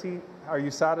 "Ashabi'ti, are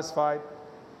you satisfied?"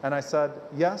 And I said,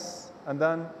 "Yes." And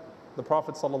then the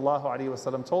Prophet sallallahu alaihi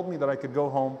wasallam told me that I could go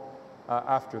home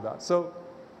after that. So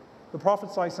the Prophet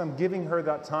ﷺ giving her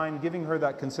that time, giving her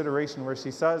that consideration where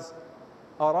she says,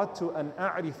 أَرَدْتُ أَنْ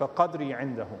أَعْرِفَ قَدْرِي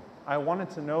عِنْدَهُ. I wanted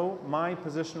to know my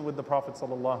position with the Prophet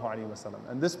ﷺ.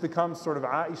 And this becomes sort of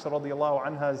Aisha radiallahu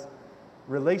anha's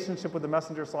relationship with the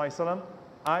Messenger ﷺ.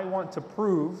 I want to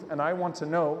prove and I want to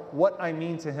know what I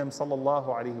mean to him sallallahu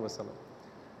alaihi wasallam.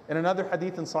 In another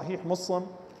hadith in Sahih Muslim,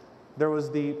 there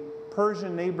was the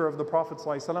Persian neighbor of the Prophet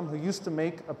ﷺ who used to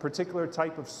make a particular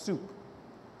type of soup.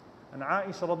 And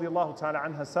Aisha radiallahu ta'ala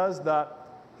anha says that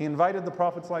he invited the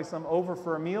Prophet ﷺ over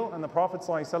for a meal, and the Prophet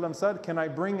ﷺ said, "Can I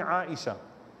bring Aisha?"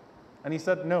 And he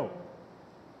said, "No."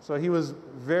 So he was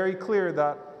very clear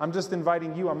that, "I'm just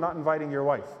inviting you, I'm not inviting your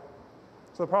wife."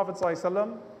 So the Prophet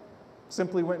ﷺ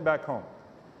simply went back home.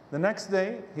 The next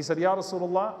day, he said, "Ya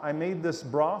Rasulullah, I made this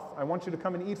broth, I want you to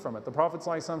come and eat from it." The Prophet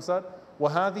ﷺ said,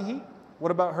 "Wahadihi?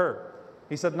 What about her?"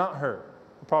 He said, "Not her."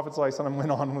 The Prophet ﷺ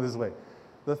went on with his way.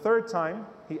 The third time,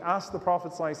 he asked the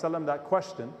Prophet ﷺ that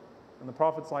question, and the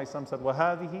Prophet ﷺ said,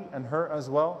 "Wahadihi," and her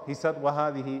as well. He said,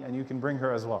 "Wahadihi," and you can bring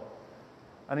her as well.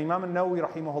 And Imam al-Nawawi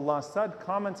rahimahullah said,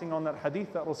 commenting on that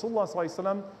hadith, that Rasulullah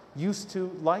ﷺ used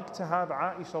to like to have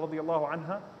Aisha radiallahu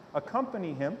anha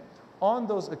accompany him on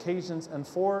those occasions and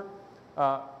for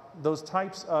those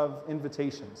types of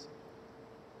invitations.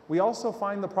 We also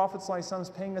find the Prophet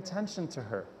ﷺ paying attention to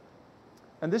her.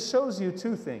 And this shows you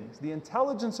two things: the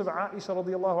intelligence of Aisha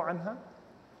radiallahu anha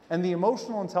and the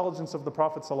emotional intelligence of the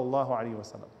Prophet sallallahu alaihi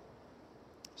wasallam.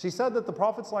 She said that the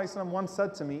Prophet sallallahu alaihi wasallam once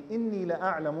said to me, "Inni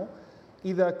la'a'lamu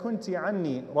idha kunti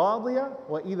anni radiya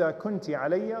wa idha kunti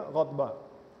alayya ghadba."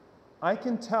 I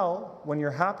can tell when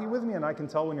you're happy with me, and I can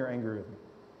tell when you're angry with me.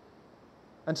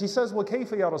 And she says, "Wa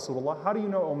kayfa ya Rasulullah? How do you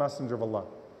know, O Messenger of Allah?"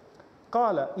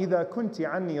 قال إذا كنت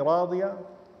عني راضية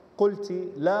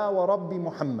قلت لا ورب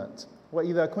محمد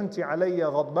وإذا كنت علي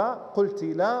غضباء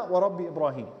قلت لا ورب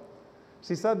إبراهيم.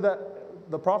 She said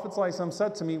that the Prophet ﷺ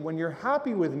said to me, when you're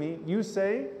happy with me, you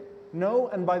say no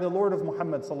and by the Lord of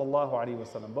Muhammad sallallahu alaihi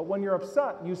wasallam. But when you're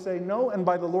upset, you say no and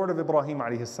by the Lord of Ibrahim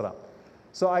alayhi salam.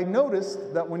 So I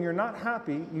noticed that when you're not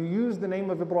happy, you use the name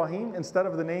of Ibrahim instead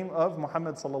of the name of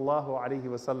Muhammad sallallahu alaihi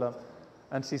wasallam.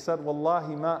 And she said,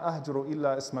 "Wallahi ma ahjuru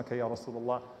illa ismaka ya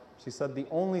Rasulullah." She said, "The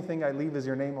only thing I leave is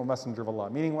your name, O Messenger of Allah."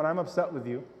 Meaning, when I'm upset with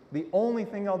you, the only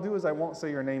thing I'll do is I won't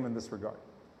say your name in this regard.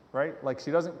 Right? Like,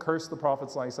 she doesn't curse the Prophet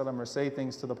ﷺ or say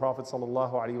things to the Prophet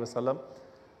ﷺ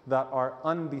that are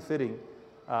unbefitting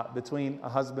between a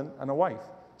husband and a wife.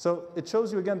 So it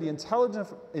shows you again the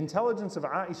intelligence of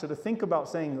Aisha to think about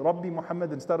saying Rabbi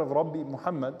Muhammad instead of Rabbi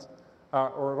Muhammad,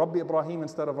 or Rabbi Ibrahim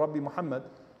instead of Rabbi Muhammad,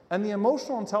 and the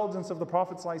emotional intelligence of the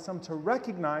Prophet ﷺ to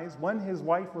recognize when his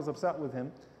wife was upset with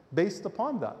him based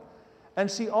upon that. And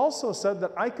she also said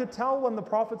that I could tell when the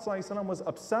Prophet ﷺ was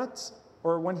upset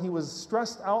or when he was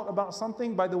stressed out about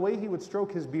something by the way he would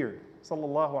stroke his beard,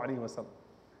 sallallahu alaihi wasallam.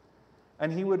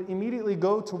 And he would immediately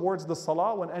go towards the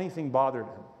salah when anything bothered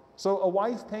him. So a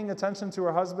wife paying attention to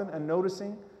her husband and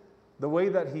noticing the way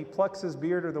that he plucks his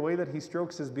beard or the way that he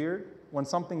strokes his beard when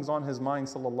something's on his mind,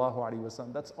 sallallahu alaihi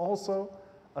wasallam, that's also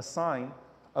a sign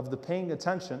of the paying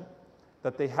attention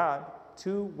that they had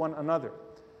to one another.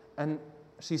 And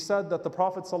she said that the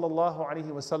Prophet sallallahu alaihi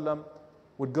wasallam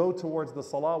would go towards the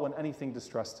salah when anything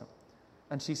distressed him.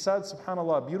 And she said,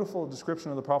 subhanAllah, a beautiful description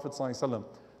of the Prophet sallallahu alaihi wasallam,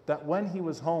 that when he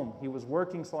was home, he was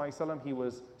working sallallahu alaihi wasallam, he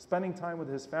was spending time with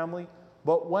his family,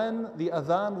 but when the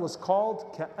adhan was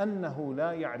called, كَأَنَّهُ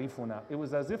لَا يَعْرِفُنَا, it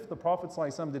was as if the Prophet sallallahu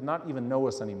alaihi wasallam did not even know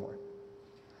us anymore.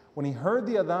 When he heard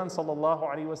the adhan sallallahu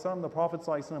alaihi wasallam, the Prophet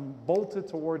sallallahu alaihi wasallam bolted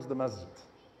towards the masjid,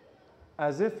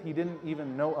 as if he didn't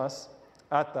even know us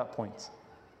at that point.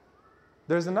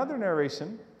 There's another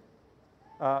narration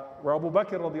where Abu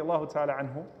Bakr radiallahu ta'ala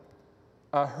anhu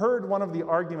heard one of the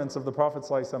arguments of the Prophet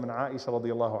ﷺ and Aisha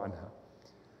radiallahu anha.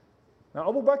 Now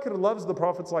Abu Bakr loves the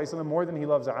Prophet ﷺ more than he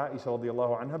loves Aisha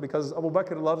radiallahu anha, because Abu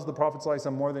Bakr loves the Prophet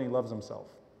ﷺ more than he loves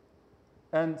himself.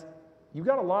 And you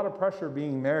got a lot of pressure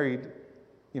being married,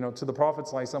 to the Prophet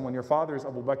ﷺ when your father is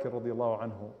Abu Bakr radiallahu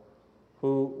anhu,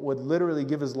 who would literally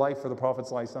give his life for the Prophet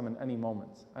ﷺ in any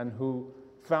moment, and who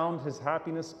found his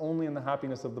happiness only in the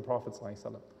happiness of the Prophet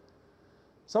ﷺ.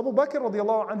 So Abu Bakr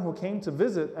radiallahu anhu came to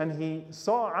visit, and he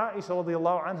saw Aisha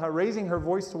radiallahu anha raising her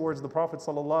voice towards the Prophet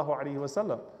sallallahu alaihi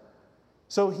wasallam.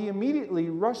 So he immediately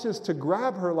rushes to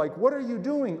grab her, like, what are you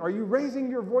doing? Are you raising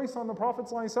your voice on the Prophet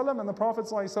ﷺ? And the Prophet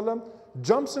ﷺ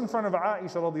jumps in front of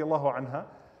Aisha radiallahu anha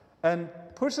and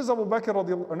pushes Abu Bakr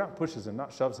radiallahu, or not pushes him,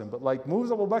 not shoves him, but like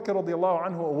moves Abu Bakr radiallahu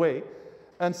anhu away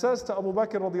and says to Abu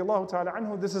Bakr radiallahu ta'ala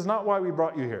anhu, this is not why we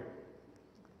brought you here.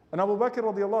 And Abu Bakr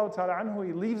radiallahu ta'ala anhu,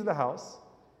 he leaves the house,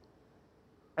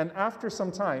 and after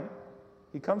some time,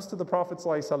 he comes to the Prophet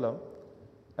ﷺ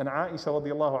and Aisha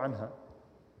radiallahu anha.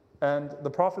 And the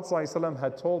Prophet ﷺ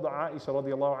had told Aisha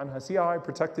radiallahu anha, see how I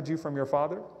protected you from your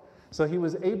father? So he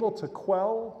was able to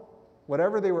quell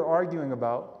whatever they were arguing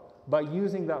about by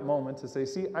using that moment to say,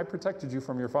 see, I protected you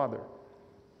from your father,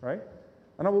 right?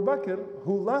 And Abu Bakr,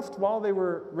 who left while they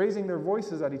were raising their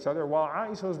voices at each other, while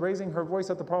Aisha was raising her voice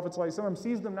at the Prophet ﷺ,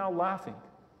 sees them now laughing.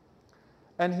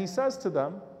 And he says to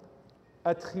them,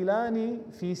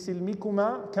 أدخلاني في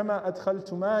سلمكما كما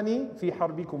أدخلتماني في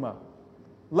حربكما.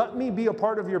 Let me be a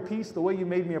part of your peace the way you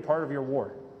made me a part of your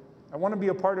war. I want to be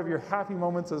a part of your happy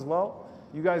moments as well.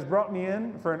 You guys brought me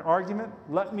in for an argument.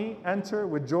 Let me enter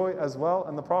with joy as well.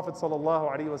 And the Prophet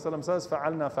ﷺ says,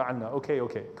 فَعَلْنَا فَعَلْنَا.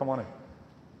 Okay, come on in.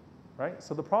 Right?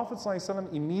 So the Prophet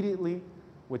ﷺ immediately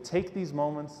would take these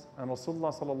moments, and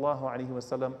Rasulullah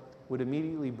ﷺ would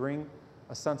immediately bring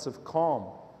a sense of calm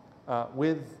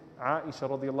with Aisha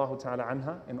radiallahu ta'ala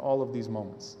anha in all of these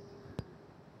moments.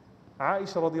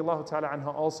 Aisha radiallahu ta'ala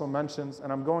anha also mentions,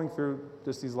 and I'm going through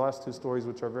just these last two stories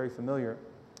which are very familiar.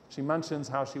 She mentions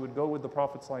how she would go with the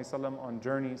Prophet ﷺ on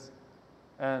journeys,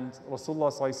 and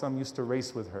Rasulullah ﷺ used to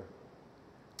race with her.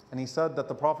 And he said that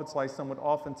the Prophet ﷺ would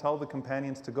often tell the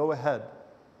companions to go ahead,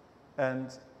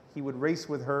 and he would race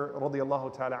with her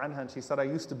radiallahu ta'ala anha. And she said, I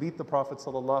used to beat the Prophet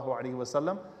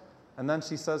ﷺ, and then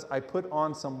she says, I put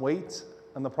on some weight,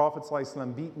 and the Prophet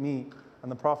ﷺ beat me.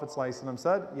 And the Prophet ﷺ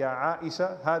said, Ya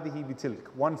Aisha, hadihi bitilk,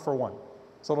 one for one.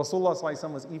 So Rasulullah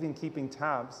ﷺ was even keeping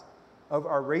tabs of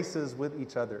our races with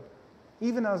each other,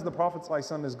 even as the Prophet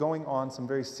ﷺ is going on some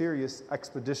very serious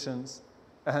expeditions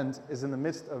and is in the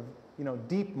midst of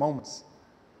deep moments.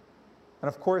 And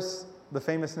of course, the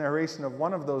famous narration of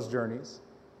one of those journeys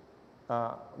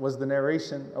was the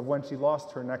narration of when she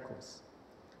lost her necklace.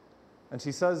 And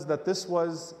she says that this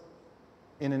was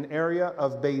in an area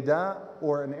of Bayda,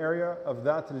 or an area of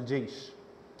Dhat al-Jaysh,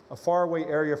 a faraway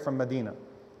area from Medina.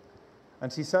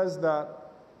 And she says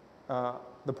that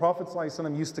the Prophet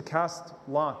ﷺ used to cast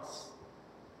lots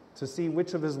to see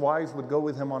which of his wives would go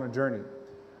with him on a journey.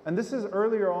 And this is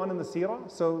earlier on in the seerah,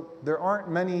 so there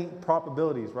aren't many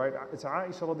probabilities, right? It's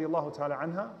Aisha radiallahu ta'ala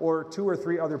anha, or 2 or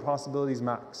 3 other possibilities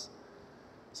max.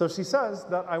 So she says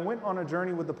that I went on a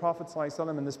journey with the Prophet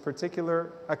ﷺ in this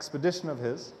particular expedition of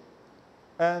his.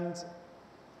 And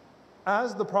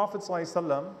as the Prophet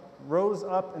ﷺ rose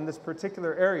up in this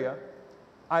particular area,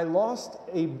 I lost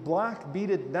a black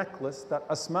beaded necklace that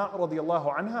Asma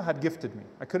radiallahu anha had gifted me.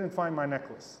 I couldn't find my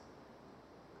necklace.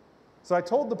 So I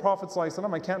told the Prophet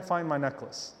ﷺ, I can't find my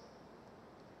necklace.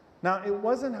 Now, it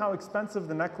wasn't how expensive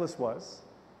the necklace was.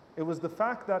 It was the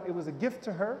fact that it was a gift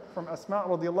to her from Asma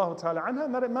radiallahu ta'ala anha,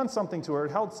 and that it meant something to her.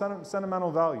 It held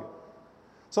sentimental value.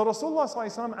 So Rasulullah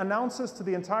ﷺ announces to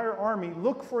the entire army,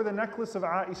 look for the necklace of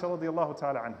Aisha radiallahu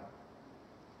ta'ala anha.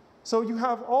 So you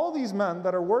have all these men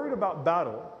that are worried about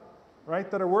battle, right?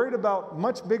 That are worried about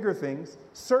much bigger things,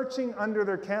 searching under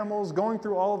their camels, going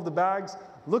through all of the bags,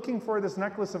 looking for this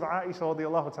necklace of Aisha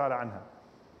radiallahu ta'ala anha.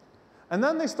 And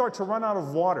then they start to run out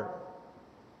of water.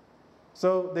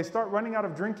 So they start running out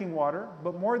of drinking water,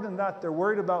 but more than that, they're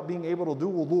worried about being able to do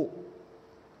wudu.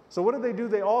 So what do?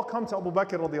 They all come to Abu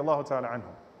Bakr radiallahu ta'ala anhu.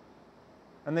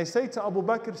 And they say to Abu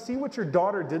Bakr, see what your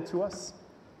daughter did to us?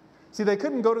 See, they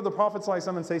couldn't go to the Prophet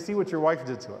ﷺ and say, see what your wife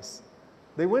did to us.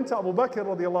 They went to Abu Bakr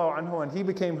radiallahu anhu, and he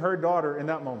became her daughter in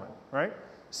that moment, right?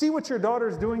 See what your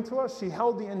daughter's doing to us? She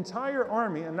held the entire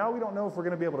army, and now we don't know if we're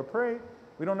going to be able to pray.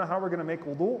 We don't know how we're going to make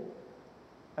wudu.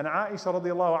 And Aisha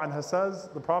radiallahu anha says,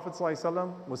 the Prophet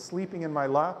ﷺ was sleeping in my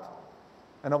lap,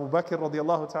 and Abu Bakr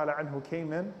radiallahu ta'ala anhu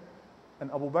came in, And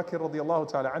Abu Bakr radiallahu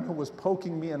ta'ala anhu was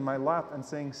poking me in my lap and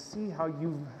saying, see how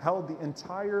you've held the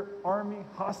entire army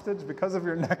hostage because of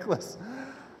your necklace.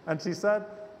 And she said,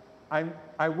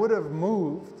 I would have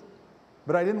moved,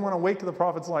 but I didn't want to wake the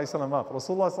Prophet ﷺ up.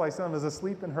 Rasulullah ﷺ is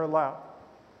asleep in her lap.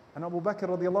 And Abu Bakr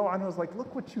radiallahu anhu was like,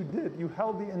 look what you did. You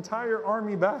held the entire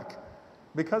army back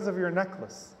because of your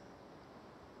necklace.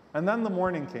 And then the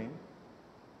morning came,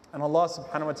 and Allah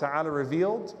subhanahu wa ta'ala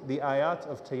revealed the ayat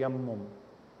of tayammum.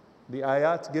 The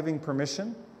ayat giving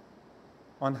permission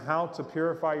on how to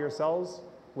purify yourselves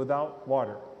without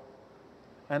water.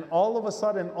 And all of a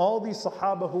sudden, all these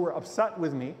Sahaba who were upset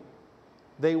with me,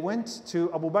 they went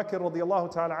to Abu Bakr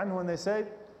radiallahu ta'ala anhu and they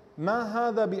said, مَا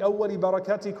هَذَا بِأَوَّلِ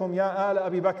بَرَكَاتِكُمْ يَا آلَ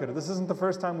أَبِي بَكْر. This isn't the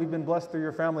first time we've been blessed through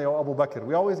your family, O Abu Bakr.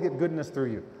 We always get goodness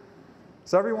through you.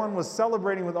 So everyone was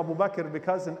celebrating with Abu Bakr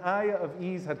because an ayah of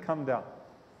ease had come down.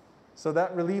 So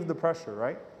that relieved the pressure,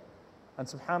 right? And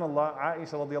subhanAllah,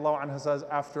 Aisha radiallahu anha says,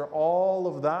 after all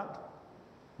of that,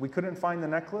 we couldn't find the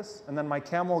necklace, and then my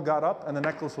camel got up and the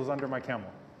necklace was under my camel.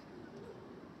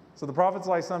 So the Prophet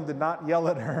ﷺ did not yell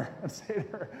at her and say to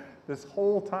her, this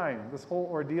whole time, this whole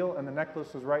ordeal, and the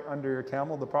necklace was right under your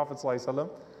camel. The Prophet ﷺ,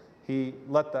 he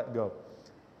let that go.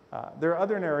 There are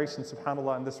other narrations,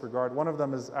 subhanAllah, in this regard. One of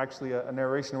them is actually a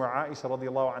narration where Aisha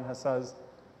radiallahu anha says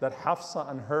that Hafsa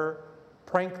and her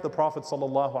pranked the Prophet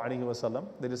sallallahu alaihi wasallam.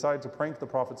 They decided to prank the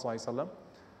Prophet sallallahu alaihi wasallam,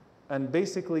 and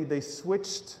basically they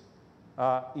switched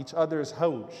each other's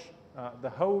hawj. The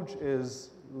hawj is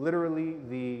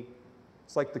literally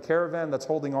it's like the caravan that's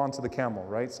holding on to the camel,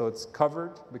 right? So it's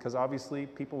covered because obviously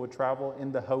people would travel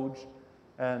in the hawj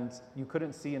and you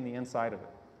couldn't see in the inside of it.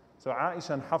 So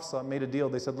Aisha and Hafsa made a deal.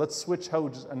 They said, let's switch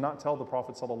hawj and not tell the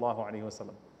Prophet sallallahu alaihi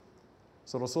wasallam.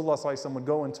 So Rasulullah sallallahu alaihi wasallam would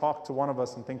go and talk to one of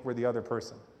us and think we're the other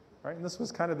person. Right? And this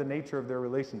was kind of the nature of their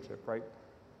relationship, right?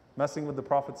 Messing with the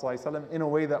Prophet ﷺ in a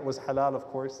way that was halal, of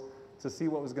course, to see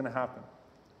what was going to happen.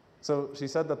 So she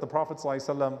said that the Prophet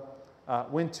ﷺ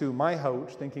went to my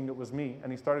hawj, thinking it was me,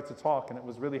 and he started to talk, and it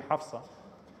was really Hafsa,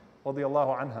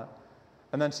 radiallahu anha.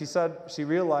 And then she said she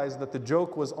realized that the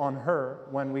joke was on her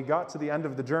when we got to the end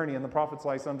of the journey, and the Prophet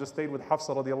ﷺ just stayed with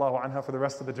Hafsa, radiallahu anha, for the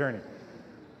rest of the journey.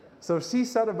 So she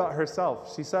said about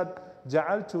herself, she said,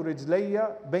 جَعَلْتُ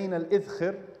رِجْلَيَّ بَيْنَ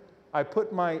الْإِذْخِرِ. I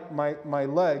put my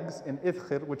legs in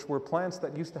idkhir, which were plants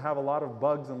that used to have a lot of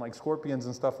bugs and like scorpions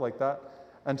and stuff like that.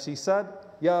 And she said,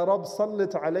 Ya Rab,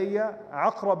 sallit alayya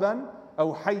aqraban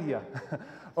aw hayya.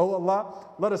 Oh Allah,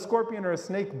 let a scorpion or a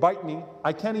snake bite me.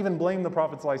 I can't even blame the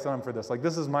Prophet ﷺ for this. Like,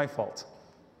 this is my fault.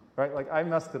 Right? Like, I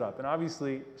messed it up. And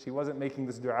obviously, she wasn't making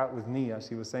this dua with niyyah.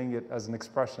 She was saying it as an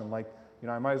expression, like, you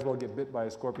know, I might as well get bit by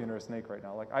a scorpion or a snake right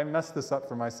now. Like, I messed this up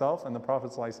for myself, and the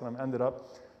Prophet ﷺ ended up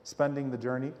spending the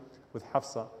journey with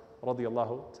Hafsa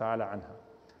radiallahu ta'ala anha.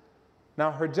 Now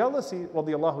her jealousy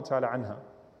radiallahu ta'ala anha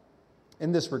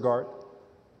in this regard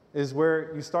is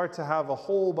where you start to have a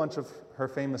whole bunch of her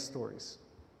famous stories.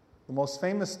 The most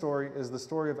famous story is the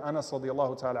story of Anas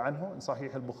radiallahu ta'ala anhu in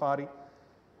Sahih al-Bukhari.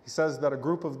 He says that a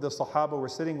group of the Sahaba were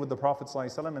sitting with the Prophet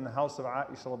ﷺ in the house of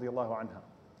Aisha radiallahu anha.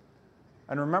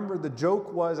 And remember, the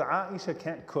joke was Aisha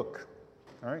can't cook.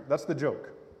 All right, that's the joke.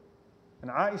 And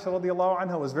Aisha radiallahu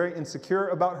anha was very insecure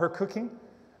about her cooking,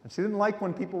 and she didn't like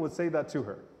when people would say that to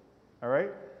her, all right?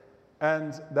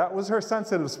 And that was her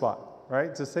sensitive spot,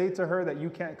 right? To say to her that you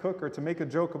can't cook or to make a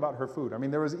joke about her food. I mean,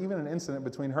 there was even an incident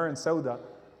between her and Sauda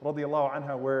radiallahu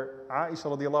anha where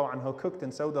Aisha radiallahu anha cooked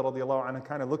and Sauda radiallahu anha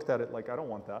kind of looked at it like, I don't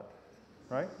want that,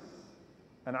 right?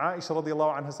 And Aisha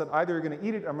radiallahu anha said, either you're going to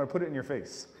eat it or I'm going to put it in your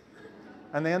face.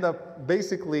 And they end up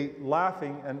basically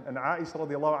laughing, and Aisha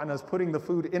radiallahu anha is putting the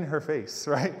food in her face,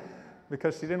 right?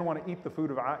 Because she didn't want to eat the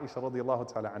food of Aisha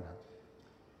radiallahu ta'ala anha.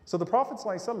 So the Prophet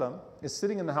ﷺ is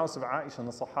sitting in the house of Aisha, and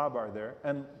the Sahaba are there,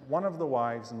 and one of the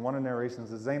wives, in one of the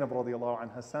narrations, is Zainab radiallahu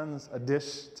anha, sends a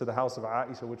dish to the house of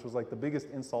Aisha, which was like the biggest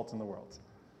insult in the world.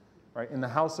 Right? In the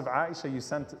house of Aisha,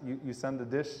 you send a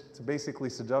dish to basically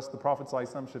suggest the Prophet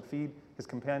ﷺ should feed his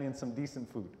companions some decent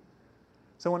food.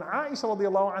 So when Aisha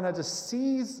radiallahu anha just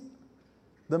sees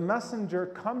the messenger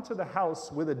come to the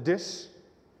house with a dish,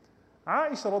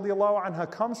 Aisha radiallahu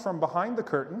anha comes from behind the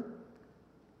curtain,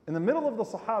 in the middle of the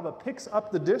Sahaba, picks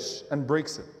up the dish and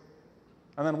breaks it,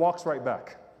 and then walks right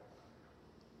back.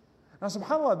 Now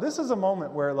subhanAllah, this is a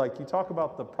moment where, like, you talk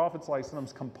about the Prophet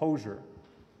ﷺ's composure.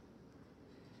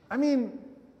 I mean,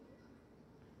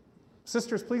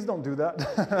 sisters, please don't do that.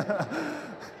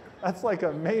 That's like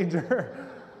a major...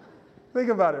 Think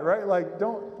about it, right?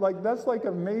 That's like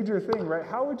a major thing, right?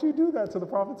 How would you do that to the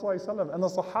Prophet ﷺ? And the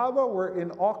Sahaba were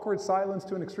in awkward silence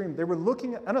to an extreme. They were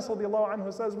looking at, Anas radiallahu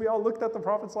anhu says, we all looked at the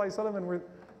Prophet ﷺ and we're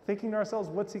thinking to ourselves,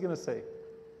 what's he going to say?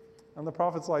 And the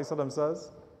Prophet ﷺ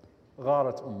says,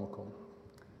 غارت أمكم.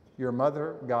 Your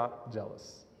mother got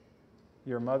jealous.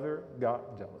 Your mother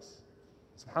got jealous.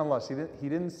 SubhanAllah, he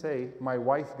didn't say, my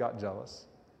wife got jealous.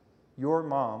 Your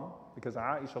mom, because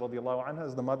Aisha radiallahu anha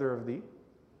is the mother of the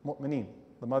mu'mineen,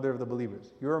 the mother of the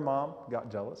believers. Your mom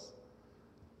got jealous.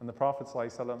 And the Prophet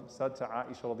ﷺ said to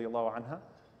Aisha radiallahu anha,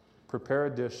 prepare a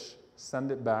dish,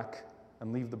 send it back,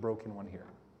 and leave the broken one here.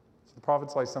 So the Prophet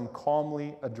ﷺ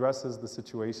calmly addresses the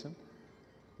situation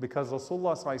because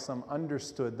Rasulullah ﷺ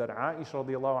understood that Aisha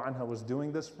radiallahu anha was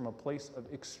doing this from a place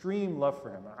of extreme love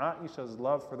for him. Aisha's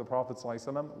love for the Prophet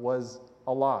ﷺ was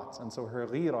a lot. And so her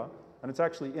ghira, and it's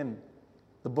actually in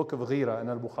the book of Ghira in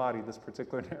Al-Bukhari, this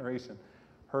particular narration,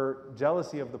 her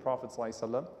jealousy of the Prophet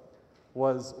ﷺ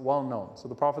was well known. So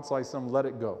the Prophet ﷺ let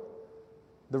it go.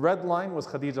 The red line was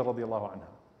Khadija radiallahu anha.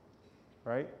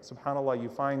 Right? SubhanAllah, you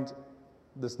find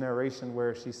this narration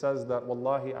where she says that,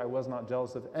 Wallahi, I was not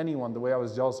jealous of anyone the way I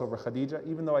was jealous over Khadija,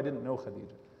 even though I didn't know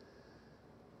Khadija.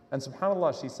 And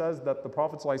SubhanAllah, she says that the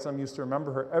Prophet ﷺ used to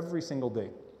remember her every single day.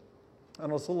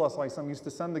 And Rasulullah ﷺ used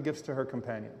to send the gifts to her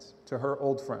companions, to her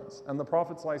old friends. And the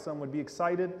Prophet ﷺ would be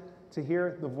excited to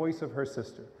hear the voice of her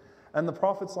sister. And the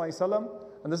Prophet ﷺ,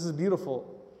 and this is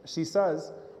beautiful, she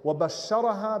says,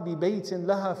 وَبَشَّرَهَا بِبَيْتٍ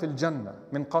لَهَا فِي الْجَنَّةِ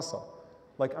مِنْ قَصَى.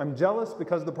 Like, I'm jealous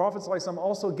because the Prophet ﷺ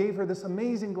also gave her this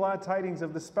amazing glad tidings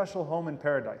of this special home in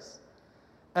paradise.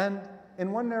 And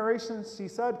in one narration, she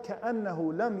said, كَأَنَّهُ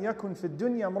لَمْ يَكُنْ فِي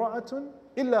الدُّنْيَا امْرَأَةٌ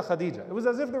إِلَّا خَدِيجَةٌ. It was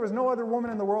as if there was no other woman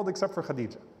in the world except for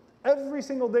Khadija. Every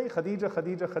single day, Khadija,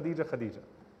 Khadija, Khadija, Khadija.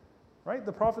 Right?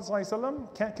 The Prophet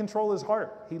ﷺ can't control his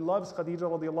heart. He loves Khadija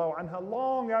radiallahu anha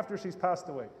long after she's passed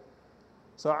away.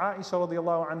 So Aisha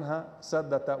radiallahu anha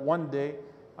said that one day,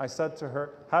 I said to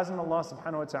her, hasn't Allah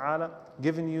subhanahu wa ta'ala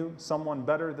given you someone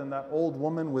better than that old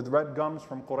woman with red gums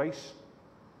from Quraysh?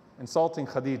 Insulting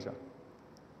Khadija.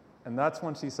 And that's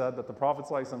when she said that the Prophet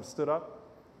ﷺ stood up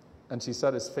and she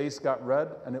said his face got red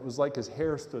and it was like his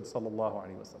hair stood, sallallahu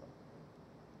alayhi wa sallam.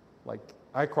 Like,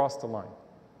 I crossed the line.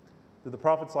 Did the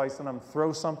Prophet ﷺ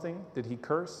throw something? Did he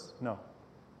curse? No.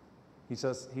 He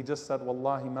just said,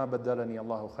 Wallahi ma badalani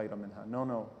Allahu khayra minha.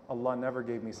 No, Allah never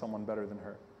gave me someone better than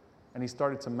her. And he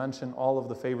started to mention all of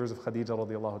the favors of Khadija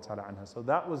radiallahu ta'ala anha. So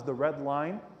that was the red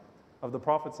line of the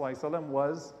Prophet ﷺ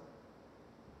was,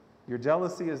 your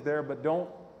jealousy is there, but don't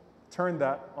turn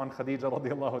that on Khadija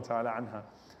radiallahu ta'ala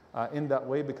anha in that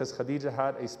way, because Khadija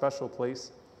had a special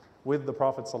place with the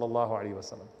Prophet sallallahu alaihi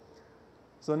wasallam.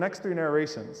 So the next three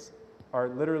narrations are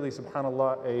literally,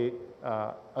 subhanAllah,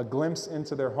 a glimpse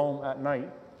into their home at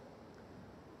night.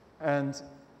 And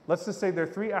let's just say there are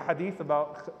three ahadith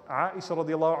about Aisha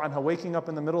radiallahu anha waking up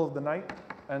in the middle of the night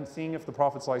and seeing if the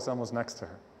Prophet ﷺ was next to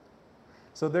her.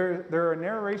 So there are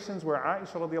narrations where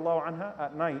Aisha radiallahu anha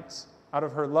at night, out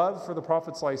of her love for the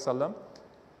Prophet ﷺ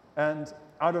and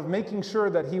out of making sure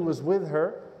that he was with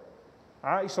her,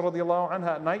 Aisha radiallahu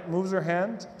anha at night moves her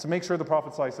hand to make sure the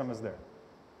Prophet ﷺ is there.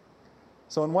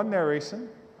 So in one narration,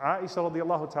 Aisha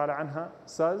radiallahu ta'ala anha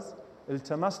says,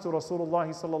 التمست رسول الله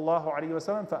صلى الله عليه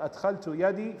وسلم فأدخلت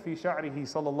يدي في شعره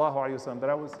صلى الله عليه وسلم. That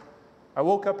I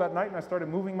woke up at night and I started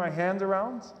moving my hand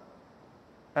around,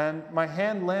 and my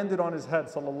hand landed on his head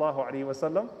sallallahu alaihi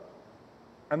wasallam,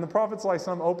 and the Prophet sallallahu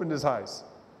alaihi wasallam opened his eyes,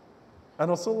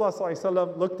 and Rasulullah sallallahu alaihi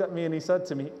wasallam looked at me and he said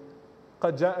to me,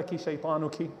 قد جاءك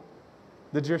شيطانك.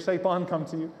 Did your shaitan come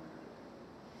to you?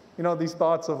 You know, these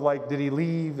thoughts of like, did he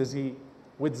leave? Is he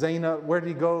with Zainab? Where did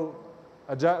he go?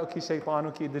 أجاءك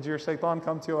شيطانك. Did your shaitan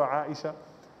come to you, Aisha?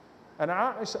 And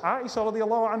Aisha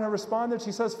radiallahu anha responded,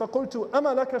 she says, فَقُلْتُ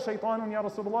أَمَا لَكَ شَيْطَانٌ يَا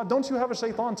رَسُولَ اللَّهِ. Don't you have a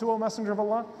shaitan too, O Messenger of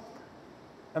Allah?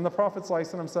 And the Prophet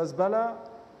ﷺ says, بَلَا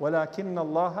وَلَكِنَّ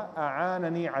اللَّهَ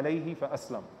أَعَانَنِي عَلَيْهِ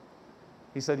فَأَسْلَمْ.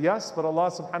 He said, yes, but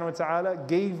Allah subhanahu wa ta'ala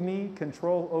gave me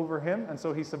control over him, and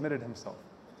so he submitted himself.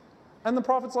 And the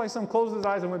Prophet ﷺ closed his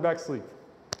eyes and went back to sleep.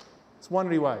 It's one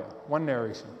riwayah, one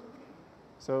narration.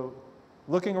 So,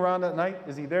 looking around at night,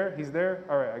 is he there? He's there.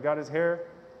 All right, I got his hair.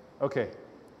 Okay.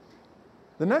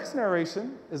 The next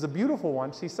narration is a beautiful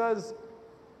one. She says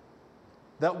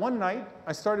that one night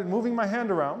I started moving my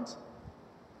hand around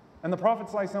and the Prophet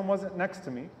ﷺ wasn't next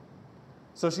to me.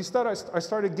 So I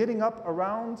started getting up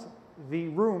around the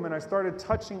room and I started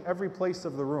touching every place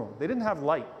of the room. They didn't have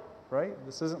light, right?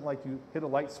 This isn't like you hit a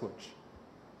light switch.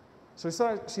 So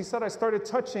she said I started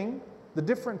touching the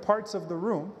different parts of the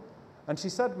room. And she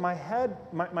said, my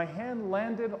hand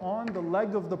landed on the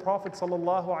leg of the Prophet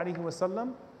sallallahu alaihi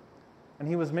wasallam, and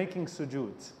he was making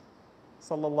sujood,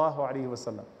 sallallahu alaihi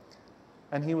wasallam.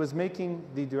 And he was making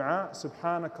the dua,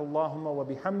 Subhanak Allahumma wa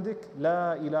bihamdik,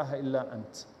 la ilaha illa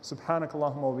ant. Subhanak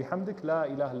Allahumma wa bihamdik, la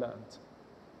ilaha illa ant.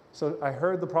 So I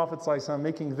heard the Prophet ﷺ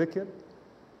making dhikr,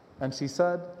 and she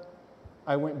said,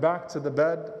 I went back to the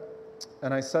bed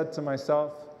and I said to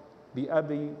myself,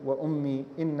 بِأَبِي وَأُمِّي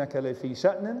إِنَّكَ لَفِي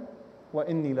شَأْنٍ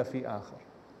وَإِنِّي لَفِي آخَرٍ.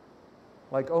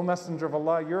 Like, O Messenger of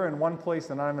Allah, you're in one place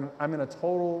and I'm in a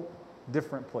total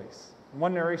different place. In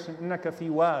one narration, إِنَّكَ فِي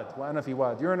وَادٍ وَأَنَا فِي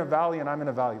وَادٍ. You're in a valley and I'm in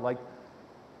a valley. Like,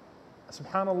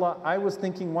 subhanAllah, I was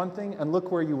thinking one thing and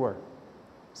look where you were.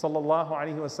 Sallallahu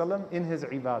alayhi wasallam in his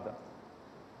ibadah.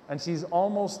 And she's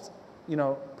almost,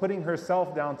 putting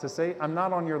herself down to say, I'm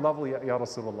not on your level yet, Ya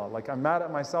Rasulullah. Like, I'm mad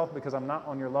at myself because I'm not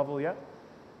on your level yet,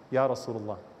 Ya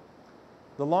Rasulullah.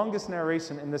 The longest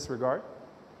narration in this regard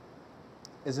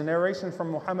is a narration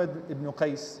from Muhammad ibn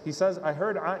Qais. He says, I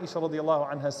heard Aisha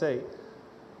radiallahu anha say,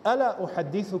 أَلَا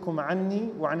أُحَدِّثُكُمْ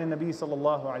عَنِّي وَعَنِ النَّبِيِّ صَلَى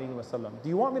اللَّهُ عَلَيْهِ وَسَلَّمَ. Do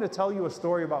you want me to tell you a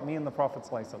story about me and the Prophet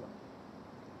sallallahu alaihi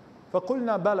wasallam?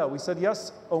 فَقُلْنَا بَلَى. We said,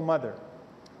 yes, O mother.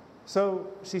 So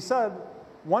she said,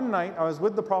 one night I was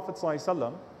with the Prophet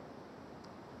ﷺ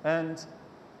and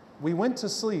we went to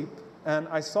sleep, and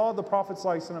I saw the Prophet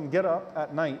ﷺ get up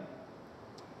at night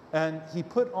and he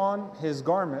put on his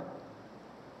garment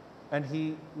and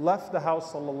he left the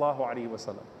house sallallahu alaihi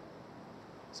wasallam.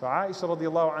 So Aisha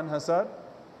radiallahu anha said,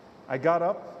 I got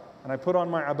up and I put on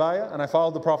my abaya and I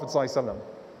followed the Prophet ﷺ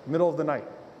middle of the night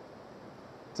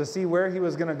to see where he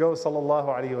was going to go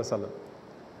sallallahu alaihi wasallam.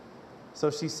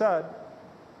 So she said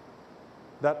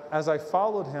that as I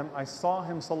followed him, I saw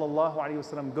him sallallahu alaihi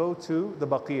wasallam go to the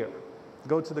Baqi',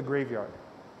 go to the graveyard.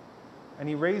 And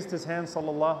he raised his hand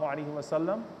sallallahu alaihi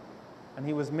wasallam and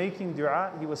he was making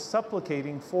dua, he was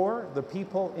supplicating for the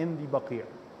people in the Baqi'.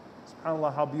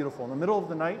 SubhanAllah, how beautiful. In the middle of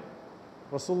the night,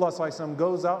 Rasulullah sallallahu alaihi wasallam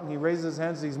goes out and he raises his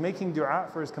hands, he's making dua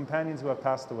for his companions who have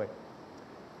passed away.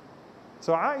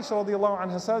 So Aisha radiallahu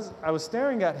anha says, I was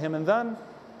staring at him and then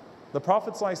the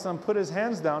Prophet ﷺ put his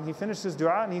hands down, he finished his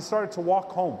dua and he started to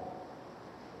walk home.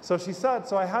 So she said,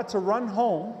 so I had to run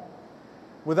home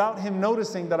without him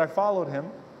noticing that I followed him,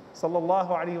 sallallahu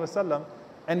alaihi wasallam,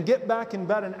 and get back in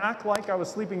bed and act like I was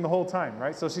sleeping the whole time,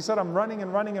 right? So she said, I'm running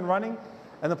and running and running,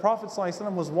 and the Prophet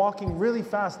ﷺ was walking really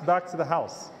fast back to the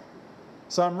house.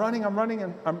 So I'm running,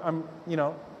 and I'm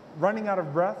running out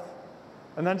of breath.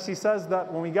 And then she says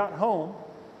that when we got home,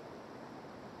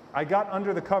 I got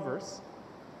under the covers,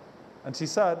 and she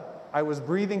said, I was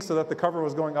breathing so that the cover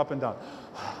was going up and down.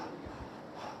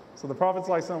 So the Prophet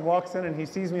ﷺ walks in and he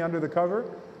sees me under the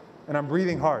cover and I'm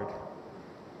breathing hard.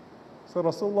 So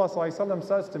Rasulullah ﷺ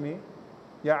says to me,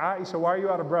 Ya Aisha, why are you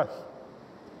out of breath?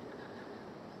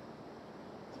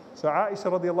 So Aisha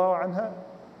radiallahu anha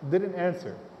didn't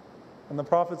answer. And the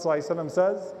Prophet ﷺ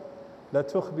says, La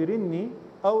tukhbirinni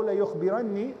aw la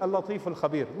yukhbiranni al-latif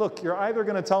al-khabir. Look, you're either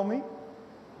going to tell me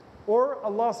or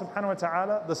Allah subhanahu wa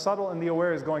ta'ala, the subtle and the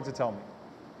aware, is going to tell me.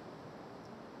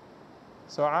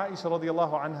 So Aisha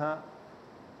radiallahu anha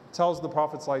tells the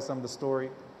Prophet ﷺ the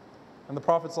story. And the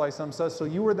Prophet ﷺ says, so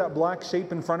you were that black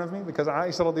shape in front of me? Because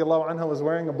Aisha radiallahu anha was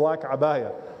wearing a black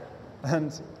abaya.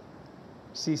 And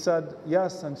she said,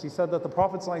 yes. And she said that the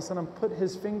Prophet ﷺ put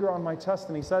his finger on my chest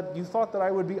and he said, you thought that I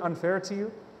would be unfair to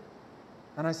you?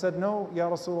 And I said, no, Ya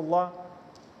Rasulullah.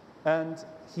 And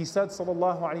he said,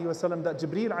 sallallahu alayhi wasallam, that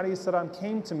Jibreel alayhi salam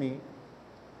came to me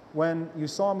when you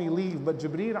saw me leave, but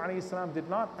Jibreel alayhi salam did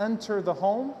not enter the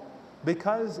home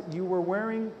because you were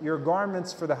wearing your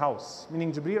garments for the house.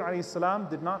 Meaning Jibreel alayhi salam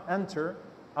did not enter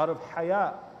out of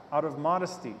haya, out of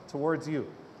modesty towards you.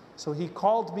 So he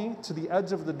called me to the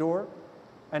edge of the door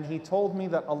and he told me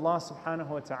that Allah subhanahu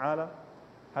wa ta'ala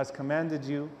has commanded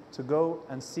you to go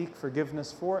and seek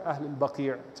forgiveness for Ahl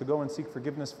al-Baqi', to go and seek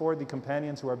forgiveness for the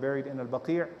companions who are buried in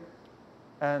al-Baqi'.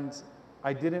 And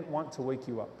I didn't want to wake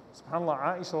you up.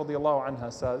 SubhanAllah, Aisha radiallahu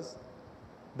anha says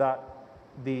that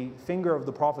the finger of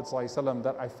the Prophet ﷺ,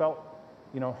 that I felt,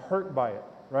 hurt by it,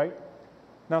 right?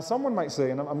 Now someone might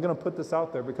say, and I'm going to put this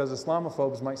out there because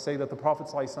Islamophobes might say that the Prophet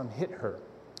ﷺ hit her,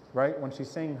 right? When she's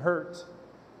saying hurt,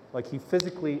 like he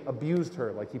physically abused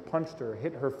her, like he punched her,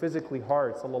 hit her physically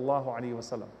hard, sallallahu alaihi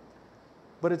wasallam.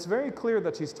 But it's very clear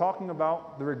that she's talking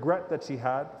about the regret that she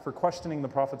had for questioning the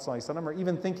Prophet sallallahu alaihi wasallam, or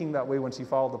even thinking that way when she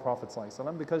followed the Prophet sallallahu alaihi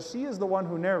wasallam, because she is the one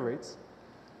who narrates,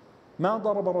 ما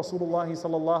ضرب رسول الله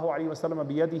صلى الله عليه وسلم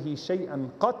بيده شيئا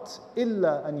قط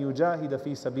إلا أن يجاهد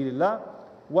في سبيل الله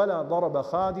ولا ضرب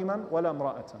خادما ولا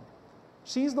امرأة.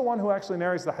 She's the one who actually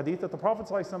narrates the hadith that the Prophet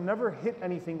sallallahu alaihi wasallam never hit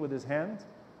anything with his hand,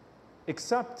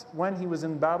 except when he was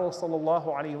in battle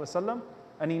sallallahu alaihi wasallam,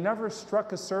 and he never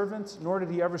struck a servant, nor did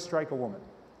he ever strike a woman.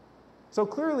 So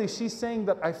clearly she's saying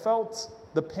that I felt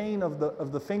the pain of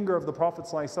the finger of the Prophet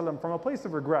sallallahu alaihi wasallam from a place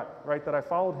of regret, right? That I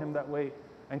followed him that way,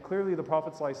 and clearly the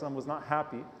Prophet sallallahu alaihi wasallam was not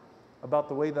happy about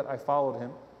the way that I followed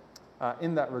him.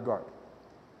 in that regard.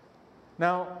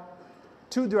 Now,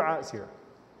 two du'as here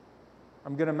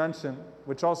I'm going to mention,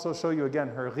 which also show you again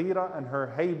her ghira and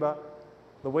her hayba,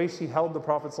 the way she held the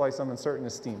Prophet ﷺ in certain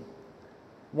esteem.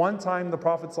 One time the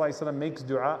Prophet ﷺ makes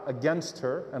dua against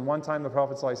her, and one time the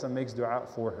Prophet ﷺ makes dua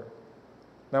for her.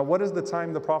 Now, what is the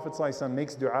time the Prophet ﷺ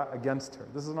makes dua against her?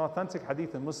 This is an authentic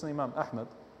hadith in Muslim Imam Ahmad.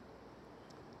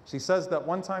 She says that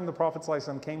one time the Prophet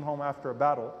ﷺ came home after a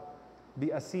battle,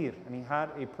 the asir, and he had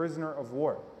a prisoner of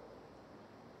war.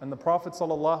 And the Prophet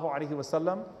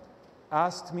ﷺ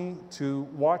asked me to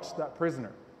watch that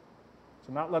prisoner,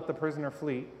 to not let the prisoner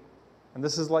flee. And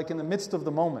this is like in the midst of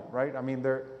the moment, right? I mean,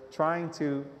 they're trying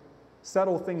to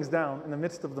settle things down in the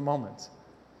midst of the moment.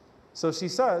 So she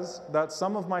says that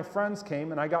some of my friends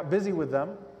came and I got busy with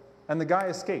them and the guy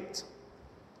escaped.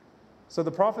 So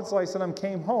the Prophet ﷺ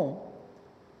came home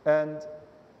and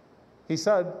he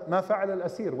said, "Ma fa'al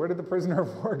al-asir?" Where did the prisoner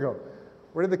of war go?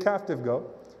 Where did the captive go?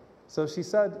 So she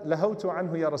said, "Lahawtu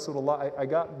anhu ya Rasulullah." I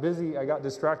got busy, I got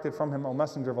distracted from him, O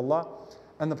Messenger of Allah.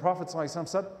 And the Prophet ﷺ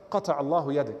said, "Qata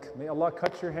Allahu yadik." May Allah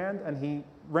cut your hand. And he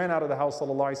ran out of the house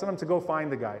ﷺ to go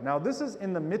find the guy. Now this is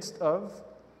in the midst of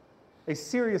a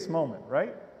serious moment,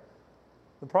 right?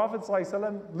 The Prophet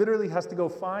ﷺ literally has to go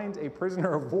find a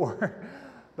prisoner of war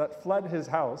that fled his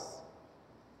house.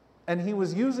 And he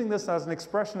was using this as an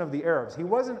expression of the Arabs. He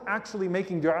wasn't actually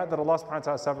making dua that Allah subhanahu wa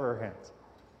ta'ala sever her hand.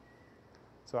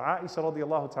 So Aisha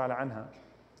radiallahu ta'ala anha,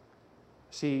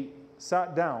 she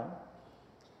sat down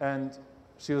and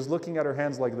she was looking at her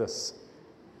hands like this.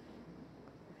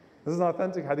 This is an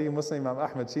authentic hadith Muslim Imam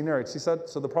Ahmad. She narrates, she said,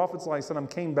 so the Prophet ﷺ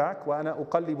came back, وَأَنَا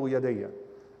أُقَلِّبُ يَدَيَّ,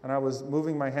 and I was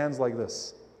moving my hands like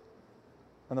this.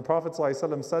 And the Prophet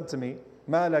ﷺ said to me,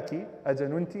 مَا لَكِ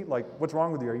أَجَنُنْتِ, like, what's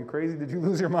wrong with you? Are you crazy? Did you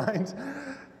lose your mind?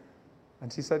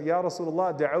 And she said, Ya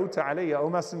Rasulullah, دَعَوْتَ عَلَيَّ, O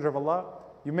Messenger of Allah,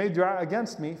 you made dua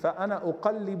against me, فَأَنَا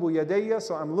أُقَلِّبُ يَدَيَّ,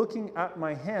 so I'm looking at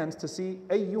my hands to see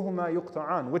أَيُّهُمَا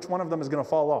يُقْطَعَانِ, which one of them is going to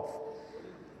fall off.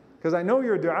 Because I know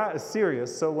your dua is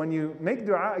serious, so when you make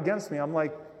dua against me, I'm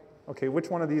like, okay, which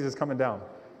one of these is coming down?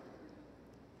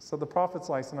 So the Prophet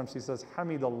ﷺ, she says,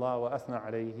 حَمِدَ اللَّهُ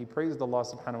وَأَثْنَى عَلَيْهِ, he praised Allah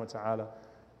subhanahu wa ta'ala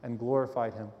and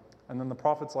glorified him. And then the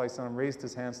Prophet ﷺ raised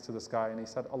his hands to the sky and he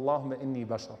said, Allahumma inni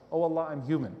bashar, oh Allah, I'm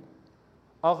human.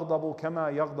 أغضب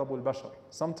كما يغضب البشر.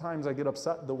 Sometimes I get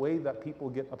upset the way that people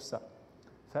get upset.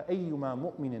 فأيما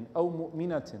مؤمن أو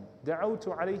مؤمنة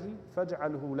دعوت عليه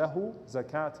فاجعله له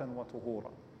زكاة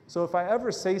وطهورا. So if I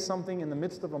ever say something in the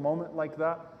midst of a moment like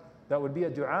that, that would be a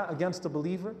dua against a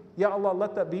believer, Ya Allah,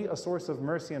 let that be a source of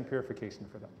mercy and purification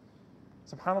for them.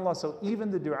 SubhanAllah, so even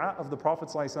the dua of the Prophet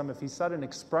ﷺ, if he said an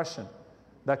expression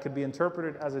that could be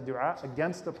interpreted as a dua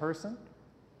against a person,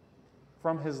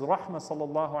 from his rahmah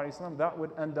sallallahu alayhi wa sallam, that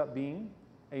would end up being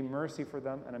a mercy for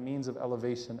them and a means of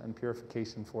elevation and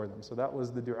purification for them. So that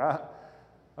was the dua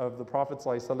of the Prophet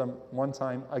sallallahu alayhi wa sallam one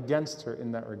time against her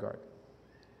in that regard.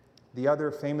 The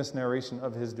other famous narration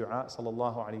of his dua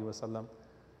sallallahu alayhi wa sallam,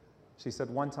 she said,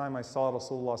 one time I saw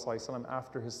Rasulullah sallallahu alayhi wa sallam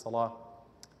after his salah,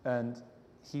 and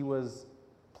he was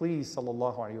pleased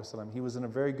sallallahu alayhi wa sallam. He was in a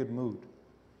very good mood.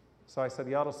 So I said,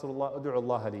 Ya Rasulullah, ud'u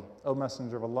Allah li. O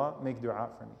Messenger of Allah, make dua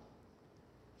for me.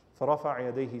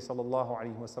 فرفع يديه صلى الله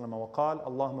عليه وسلم وقال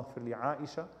اللهم اغفر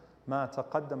لعائشة ما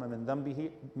تقدم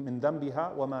من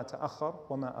ذنبها وما تأخر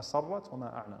وما أسرت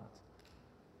وما أعلنت.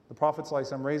 The Prophet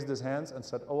ﷺ raised his hands and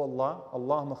said, Oh Allah,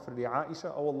 اللهم اغفر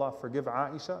لعائشة, Oh Allah, forgive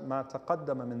Aisha ما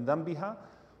تقدم من ذنبها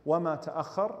وما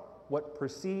تأخر, what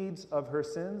precedes of her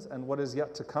sins and what is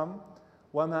yet to come,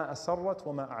 وما أسرت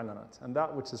وما أعلنت, and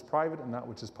that which is private and that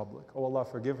which is public. Oh Allah,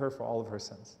 forgive her for all of her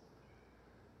sins.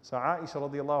 So Aisha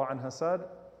radiallahu anha said,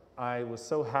 I was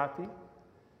so happy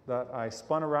that I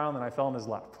spun around and I fell in his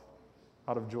lap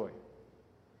out of joy.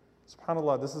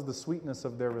 SubhanAllah, this is the sweetness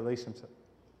of their relationship.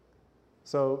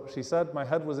 So she said, my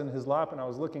head was in his lap and I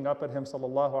was looking up at him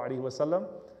sallallahu alaihi wasallam,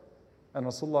 and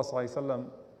Rasulullah sallallahu alaihi wasallam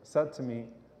said to me,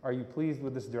 are you pleased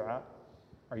with this dua?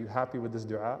 Are you happy with this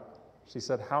dua? She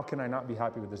said, how can I not be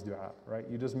happy with this dua, right?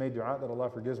 You just made dua that Allah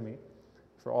forgives me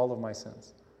for all of my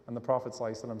sins. And the Prophet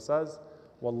sallallahu alaihi wasallam says,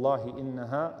 Wallahi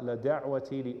innaha la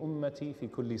da'wati li ummati fi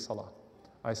kulli salah.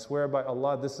 I swear by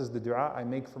Allah, this is the dua I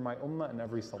make for my ummah in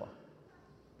every salah.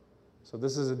 So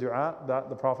this is a dua that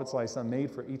the Prophet ﷺ made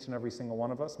for each and every single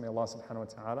one of us. May Allah subhanahu wa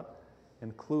ta'ala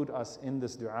include us in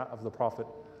this dua of the Prophet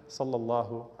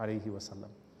sallallahu alayhi wa sallam.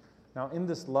 Now in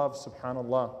this love,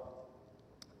 subhanallah,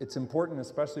 it's important,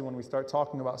 especially when we start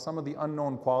talking about some of the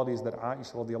unknown qualities that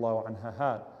Aisha radiallahu anha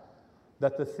had,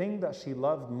 that the thing that she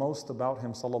loved most about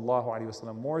him sallallahu alayhi wa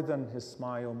sallam, more than his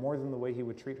smile, more than the way he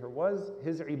would treat her, was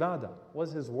his ibadah,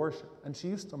 was his worship. And she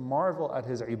used to marvel at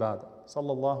his ibadah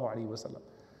sallallahu alayhi wa sallam.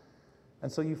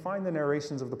 And so you find the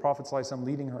narrations of the Prophet ﷺ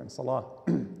leading her in salah.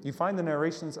 You find the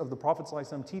narrations of the Prophet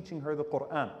ﷺ teaching her the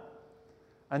Quran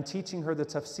and teaching her the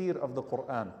tafsir of the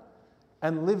Quran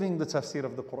and living the tafsir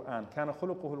of the Quran. كَانَ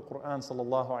خُلُقُهُ الْقُرْآنِ صلى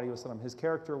الله عليه وسلم. His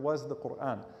character was the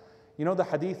Quran. You know the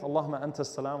hadith, Allahumma anta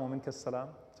as-salam wa minka as-salam,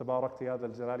 tabarakta ya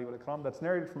dhal jalali wal ikram, that's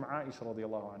narrated from Aisha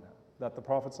radiallahu anha, that the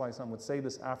Prophet ﷺ would say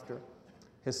this after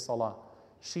his salah.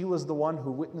 She was the one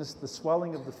who witnessed the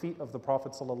swelling of the feet of the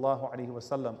Prophet sallallahu alaihi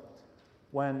wasallam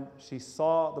when she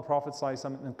saw the Prophet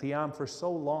ﷺ in qiyam for so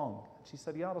long. She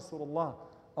said, Ya Rasulullah,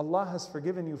 Allah has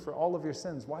forgiven you for all of your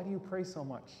sins. Why do you pray so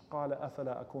much? قَالَ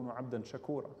أَفَلَا أَكُونُ عَبْدًا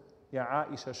شَكُورًا. Ya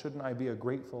Aisha, shouldn't I be a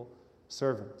grateful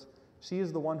servant? She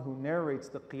is the one who narrates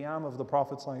the qiyam of the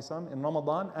Prophet ﷺ in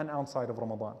Ramadan and outside of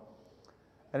Ramadan.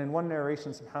 And in one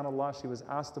narration, subhanAllah, she was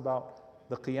asked about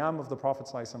the qiyam of the Prophet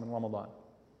ﷺ in Ramadan.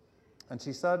 And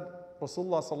she said,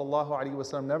 Rasulullah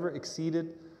ﷺ never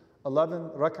exceeded 11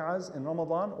 rak'ahs in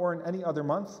Ramadan or in any other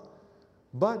month,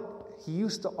 but he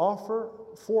used to offer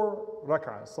 4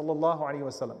 rak'ahs, sallallahu alaihi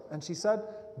wasallam. And she said,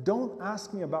 don't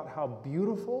ask me about how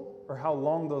beautiful or how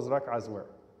long those rak'ahs were.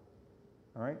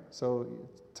 All right, so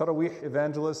Taraweeh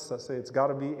evangelists that say it's got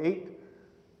to be 8.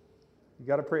 You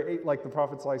got to pray 8 like the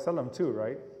Prophet ﷺ too,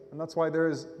 right? And that's why there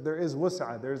is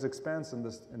wus'ah, there is expanse in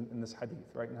this hadith,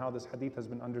 right? And how this hadith has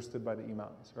been understood by the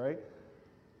imams, right?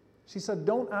 She said,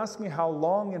 don't ask me how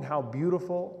long and how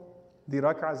beautiful the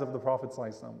rak'ahs of the Prophet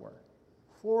ﷺ were.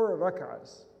 4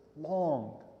 rak'ahs,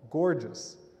 long,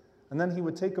 gorgeous. And then he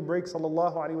would take a break,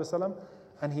 sallallahu alaihi wasallam,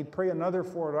 and he'd pray another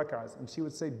 4 rak'ahs. And she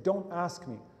would say, don't ask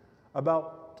me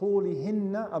about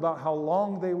tulihinna, about how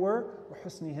long they were, wa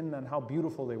husnihinna, and how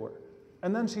beautiful they were.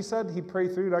 And then she said he'd pray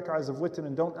 3 rak'ahs of witr,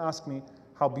 and don't ask me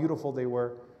how beautiful they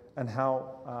were and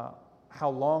how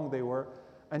long they were.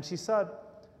 And she said,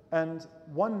 and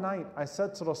one night I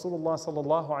said to Rasulullah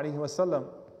sallallahu alaihi wasallam,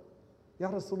 Ya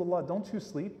Rasulullah, don't you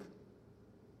sleep?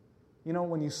 You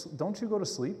know, don't you go to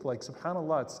sleep? Like,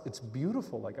 subhanAllah, it's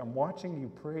beautiful. Like, I'm watching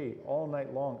you pray all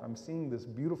night long. I'm seeing this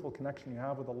beautiful connection you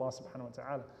have with Allah subhanahu wa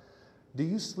ta'ala. Do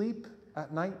you sleep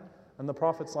at night? And the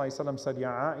Prophet ﷺ said,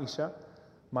 Ya Aisha,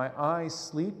 my eyes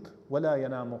sleep, وَلَا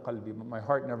يَنَامُ قَلْبِي, but my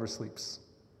heart never sleeps.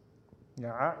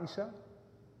 Ya Aisha,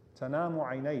 تَنَامُ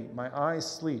عَيْنَيْ, my eyes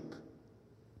sleep,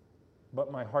 but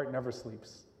my heart never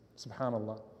sleeps.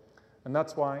 Subhanallah. And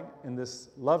that's why in this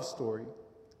love story,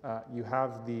 you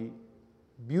have the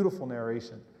beautiful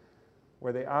narration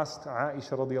where they asked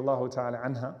Aisha radiallahu ta'ala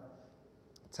anha,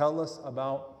 tell us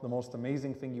about the most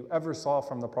amazing thing you ever saw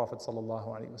from the Prophet sallallahu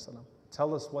alaihi wasallam.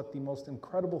 Tell us what the most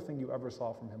incredible thing you ever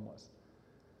saw from him was.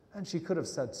 And she could have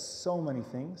said so many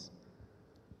things.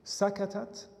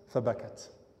 Sakatat fabakat.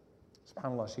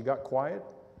 SubhanAllah, she got quiet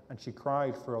and she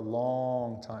cried for a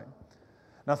long time.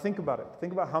 Now think about it.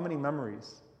 Think about how many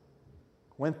memories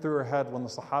went through her head when the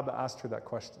Sahaba asked her that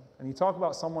question. And you talk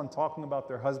about someone talking about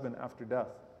their husband after death.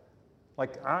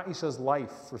 Like Aisha's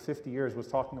life for 50 years was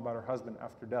talking about her husband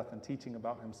after death and teaching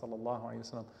about him, sallallahu alaihi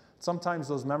wasallam. Sometimes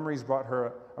those memories brought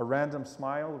her a random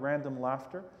smile, random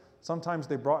laughter. Sometimes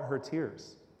they brought her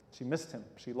tears. She missed him.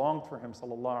 She longed for him,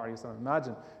 sallallahu alaihi wasallam.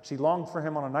 Imagine, she longed for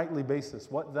him on a nightly basis.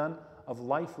 What then of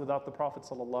life without the Prophet,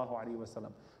 sallallahu alaihi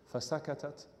wasallam?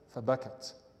 فَسَكَتَتْ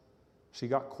فَبَكَتْ. She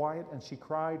got quiet and she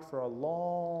cried for a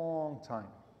long time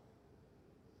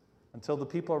until the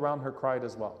people around her cried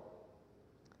as well.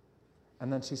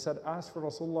 And then she said, as for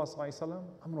Rasulullah sallallahu alaihi wasallam,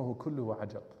 amruhu kulluhu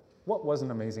ajab. What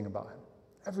wasn't amazing about him?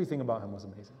 Everything about him was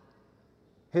amazing.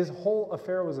 His whole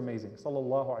affair was amazing,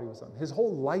 sallallahu alaihi wasallam. His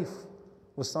whole life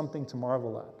was something to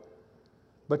marvel at.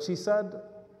 But she said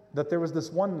that there was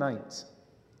this one night,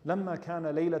 لما كان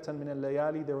ليلة من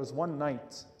الليالي, there was one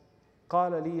night,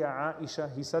 قال لي يا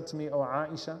عائشة, he said to me, O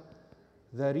Aisha,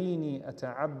 ذريني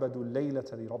أتعبد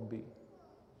الليلة لربي.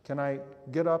 Can I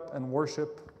get up and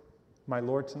worship my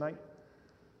Lord tonight?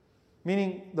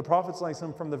 Meaning the Prophet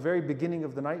ﷺ from the very beginning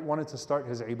of the night wanted to start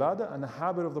his ibadah, and the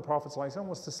habit of the Prophet ﷺ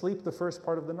was to sleep the first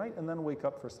part of the night and then wake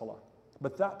up for salah.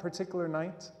 But that particular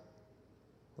night,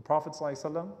 the Prophet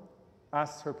ﷺ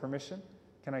asked her permission,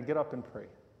 can I get up and pray?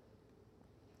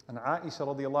 And Aisha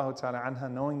radiallahu ta'ala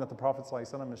anha, knowing that the Prophet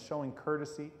ﷺ is showing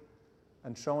courtesy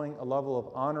and showing a level of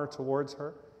honor towards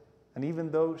her, and even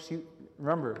though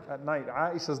remember, at night,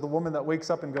 Aisha is the woman that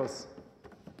wakes up and goes,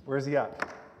 where's he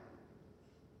at?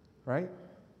 Right?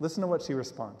 Listen to what she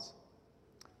responds.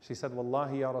 She said,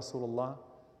 Wallahi ya Rasulullah,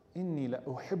 inni la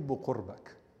uhibbu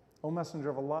qurbak. O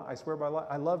Messenger of Allah, I swear by Allah,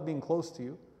 I love being close to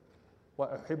you. Wa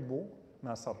uhibbu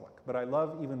ma sarrak. But I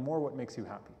love even more what makes you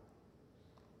happy.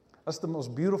 That's the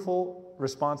most beautiful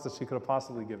response that she could have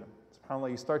possibly given. SubhanAllah,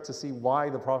 you start to see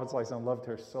why the Prophet ﷺ loved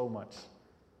her so much.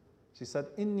 She said,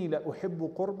 Inni la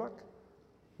uhibbu qurbak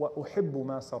وَأُحِبُّ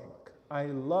مَا سَرَّكَ. I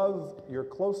love your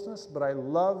closeness, but I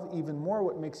love even more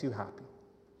what makes you happy.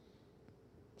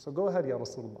 So go ahead, Ya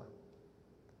Rasulullah.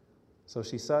 So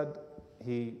she said,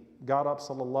 he got up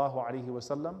sallallahu alaihi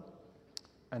wasallam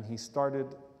and he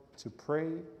started to pray.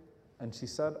 And she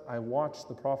said, I watched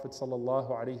the Prophet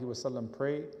sallallahu alaihi wasallam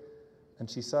pray. And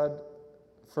she said,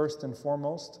 first and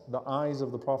foremost, the eyes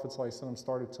of the Prophet sallallahu alaihi wasallam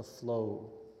started to flow.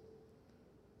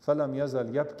 فَلَمْ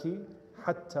يَزَلْ يَبْكِي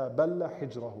حَتَّى بَلَّ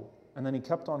حِجْرَهُ. And then he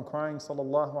kept on crying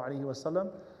sallallahu alaihi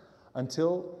wasallam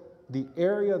until the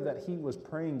area that he was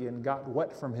praying in got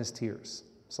wet from his tears.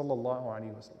 Sallallahu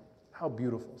alaihi wasallam. How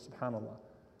beautiful, subhanallah.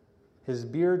 His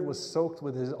beard was soaked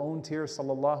with his own tears,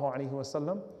 sallallahu alaihi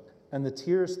wasallam, and the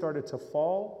tears started to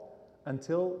fall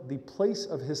until the place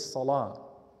of his salah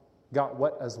got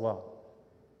wet as well.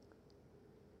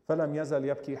 فَلَمْ يَزَلْ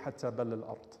يَبْكِي حَتَّى بَلَّ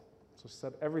الْأَرْضِ. So she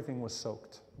said everything was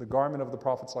soaked. The garment of the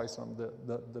Prophet ﷺ,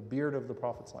 the beard of the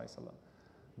Prophet ﷺ,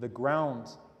 the ground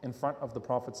in front of the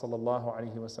Prophet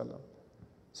ﷺ.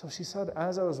 So she said,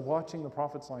 as I was watching the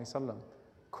Prophet ﷺ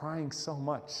crying so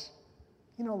much,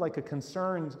 like a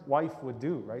concerned wife would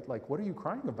do, right? Like, what are you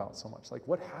crying about so much? Like,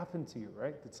 what happened to you,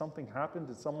 right? Did something happen?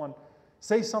 Did someone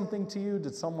say something to you?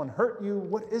 Did someone hurt you?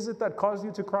 What is it that caused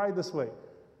you to cry this way?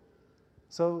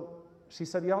 So she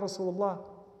said, Ya Rasulullah,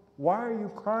 why are you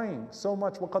crying so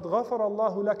much? وَقَدْ غَفَرَ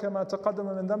اللَّهُ لَكَ مَا تَقَدَّمَ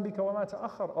مِنْ ذَنْبِكَ وَمَا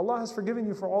تَأَخَّرَ. Allah has forgiven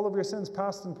you for all of your sins,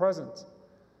 past and present.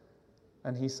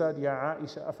 And he said, Ya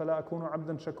Aisha, أَفَلَا أَكُونُ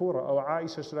عَبْدًا شَكُورًا. Oh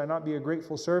Aisha, should I not be a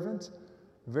grateful servant?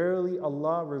 Verily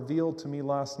Allah revealed to me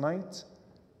last night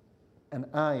an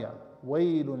ayah.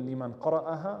 وَيْلٌ لِمَنْ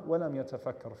قَرَأَهَا وَلَمْ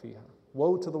يَتَفَكَّرْ فِيهَا.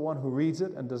 Woe to the one who reads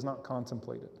it and does not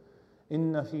contemplate it.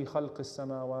 إن في خلق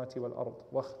السماوات والأرض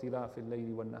واختلاف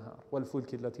الليل والنهار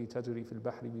والفلك التي تجري في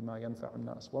البحر بما ينفع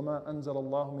الناس وما أنزل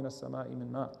الله من السماء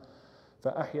من ماء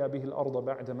فأحيا به الأرض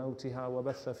بعد موتها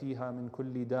وبث فيها من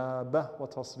كل دابة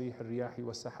وتصريح الرياح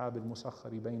والسحاب المسخر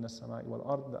بين السماء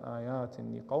والأرض آيات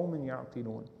لقوم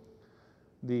يعقلون.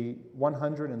 The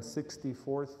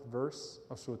 164th verse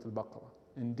of Surah Al-Baqarah.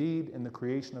 Indeed, in the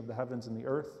creation of the heavens and the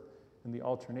earth, in the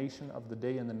alternation of the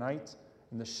day and the night,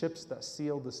 in the ships that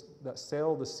sail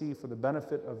the sea for the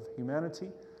benefit of humanity,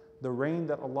 the rain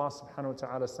that Allah subhanahu wa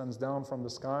ta'ala sends down from the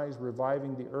skies,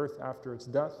 reviving the earth after its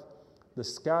death, the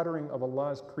scattering of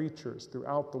Allah's creatures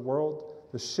throughout the world,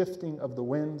 the shifting of the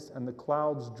winds and the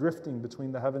clouds drifting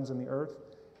between the heavens and the earth,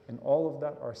 and all of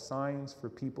that are signs for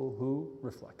people who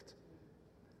reflect.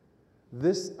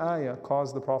 This ayah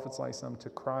caused the Prophet ﷺ to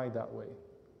cry that way.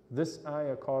 This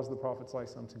ayah caused the Prophet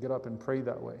ﷺ to get up and pray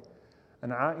that way.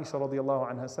 And Aisha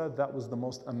radiallahu anha said, that was the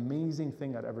most amazing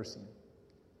thing I'd ever seen.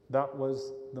 That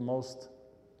was the most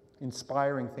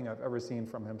inspiring thing I've ever seen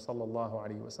from him, sallallahu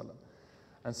alaihi wasallam.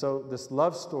 And so this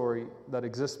love story that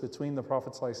exists between the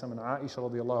Prophet ﷺ and Aisha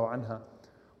radiallahu anha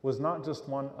was not just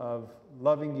one of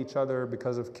loving each other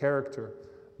because of character,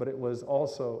 but it was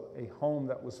also a home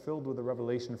that was filled with a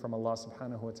revelation from Allah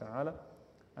subhanahu wa ta'ala.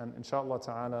 And inshallah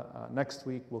ta'ala, next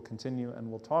week we'll continue and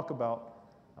we'll talk about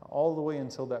all the way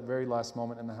until that very last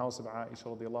moment in the house of Aisha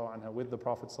radiallahu anha with the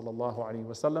Prophet sallallahu alaihi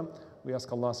wasallam. We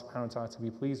ask Allah subhanahu wa ta'ala to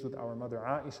be pleased with our mother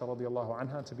Aisha radiallahu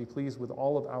anha, to be pleased with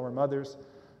all of our mothers,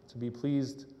 to be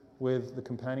pleased with the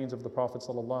companions of the Prophet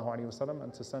sallallahu alaihi wasallam,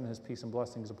 and to send his peace and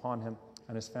blessings upon him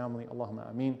and his family. Allahumma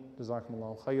ameen.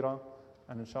 Jazakumullahu khaira.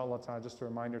 And inshallah ta'ala, just a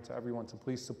reminder to everyone to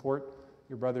please support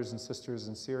your brothers and sisters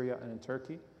in Syria and in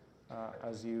Turkey.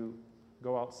 As you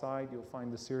go outside, you'll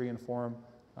find the Syrian Forum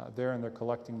there, and they're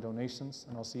collecting donations.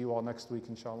 And I'll see you all next week,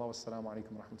 inshallah. Wassalamu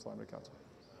alaikum wa rahmatullahi wa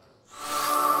barakatuh.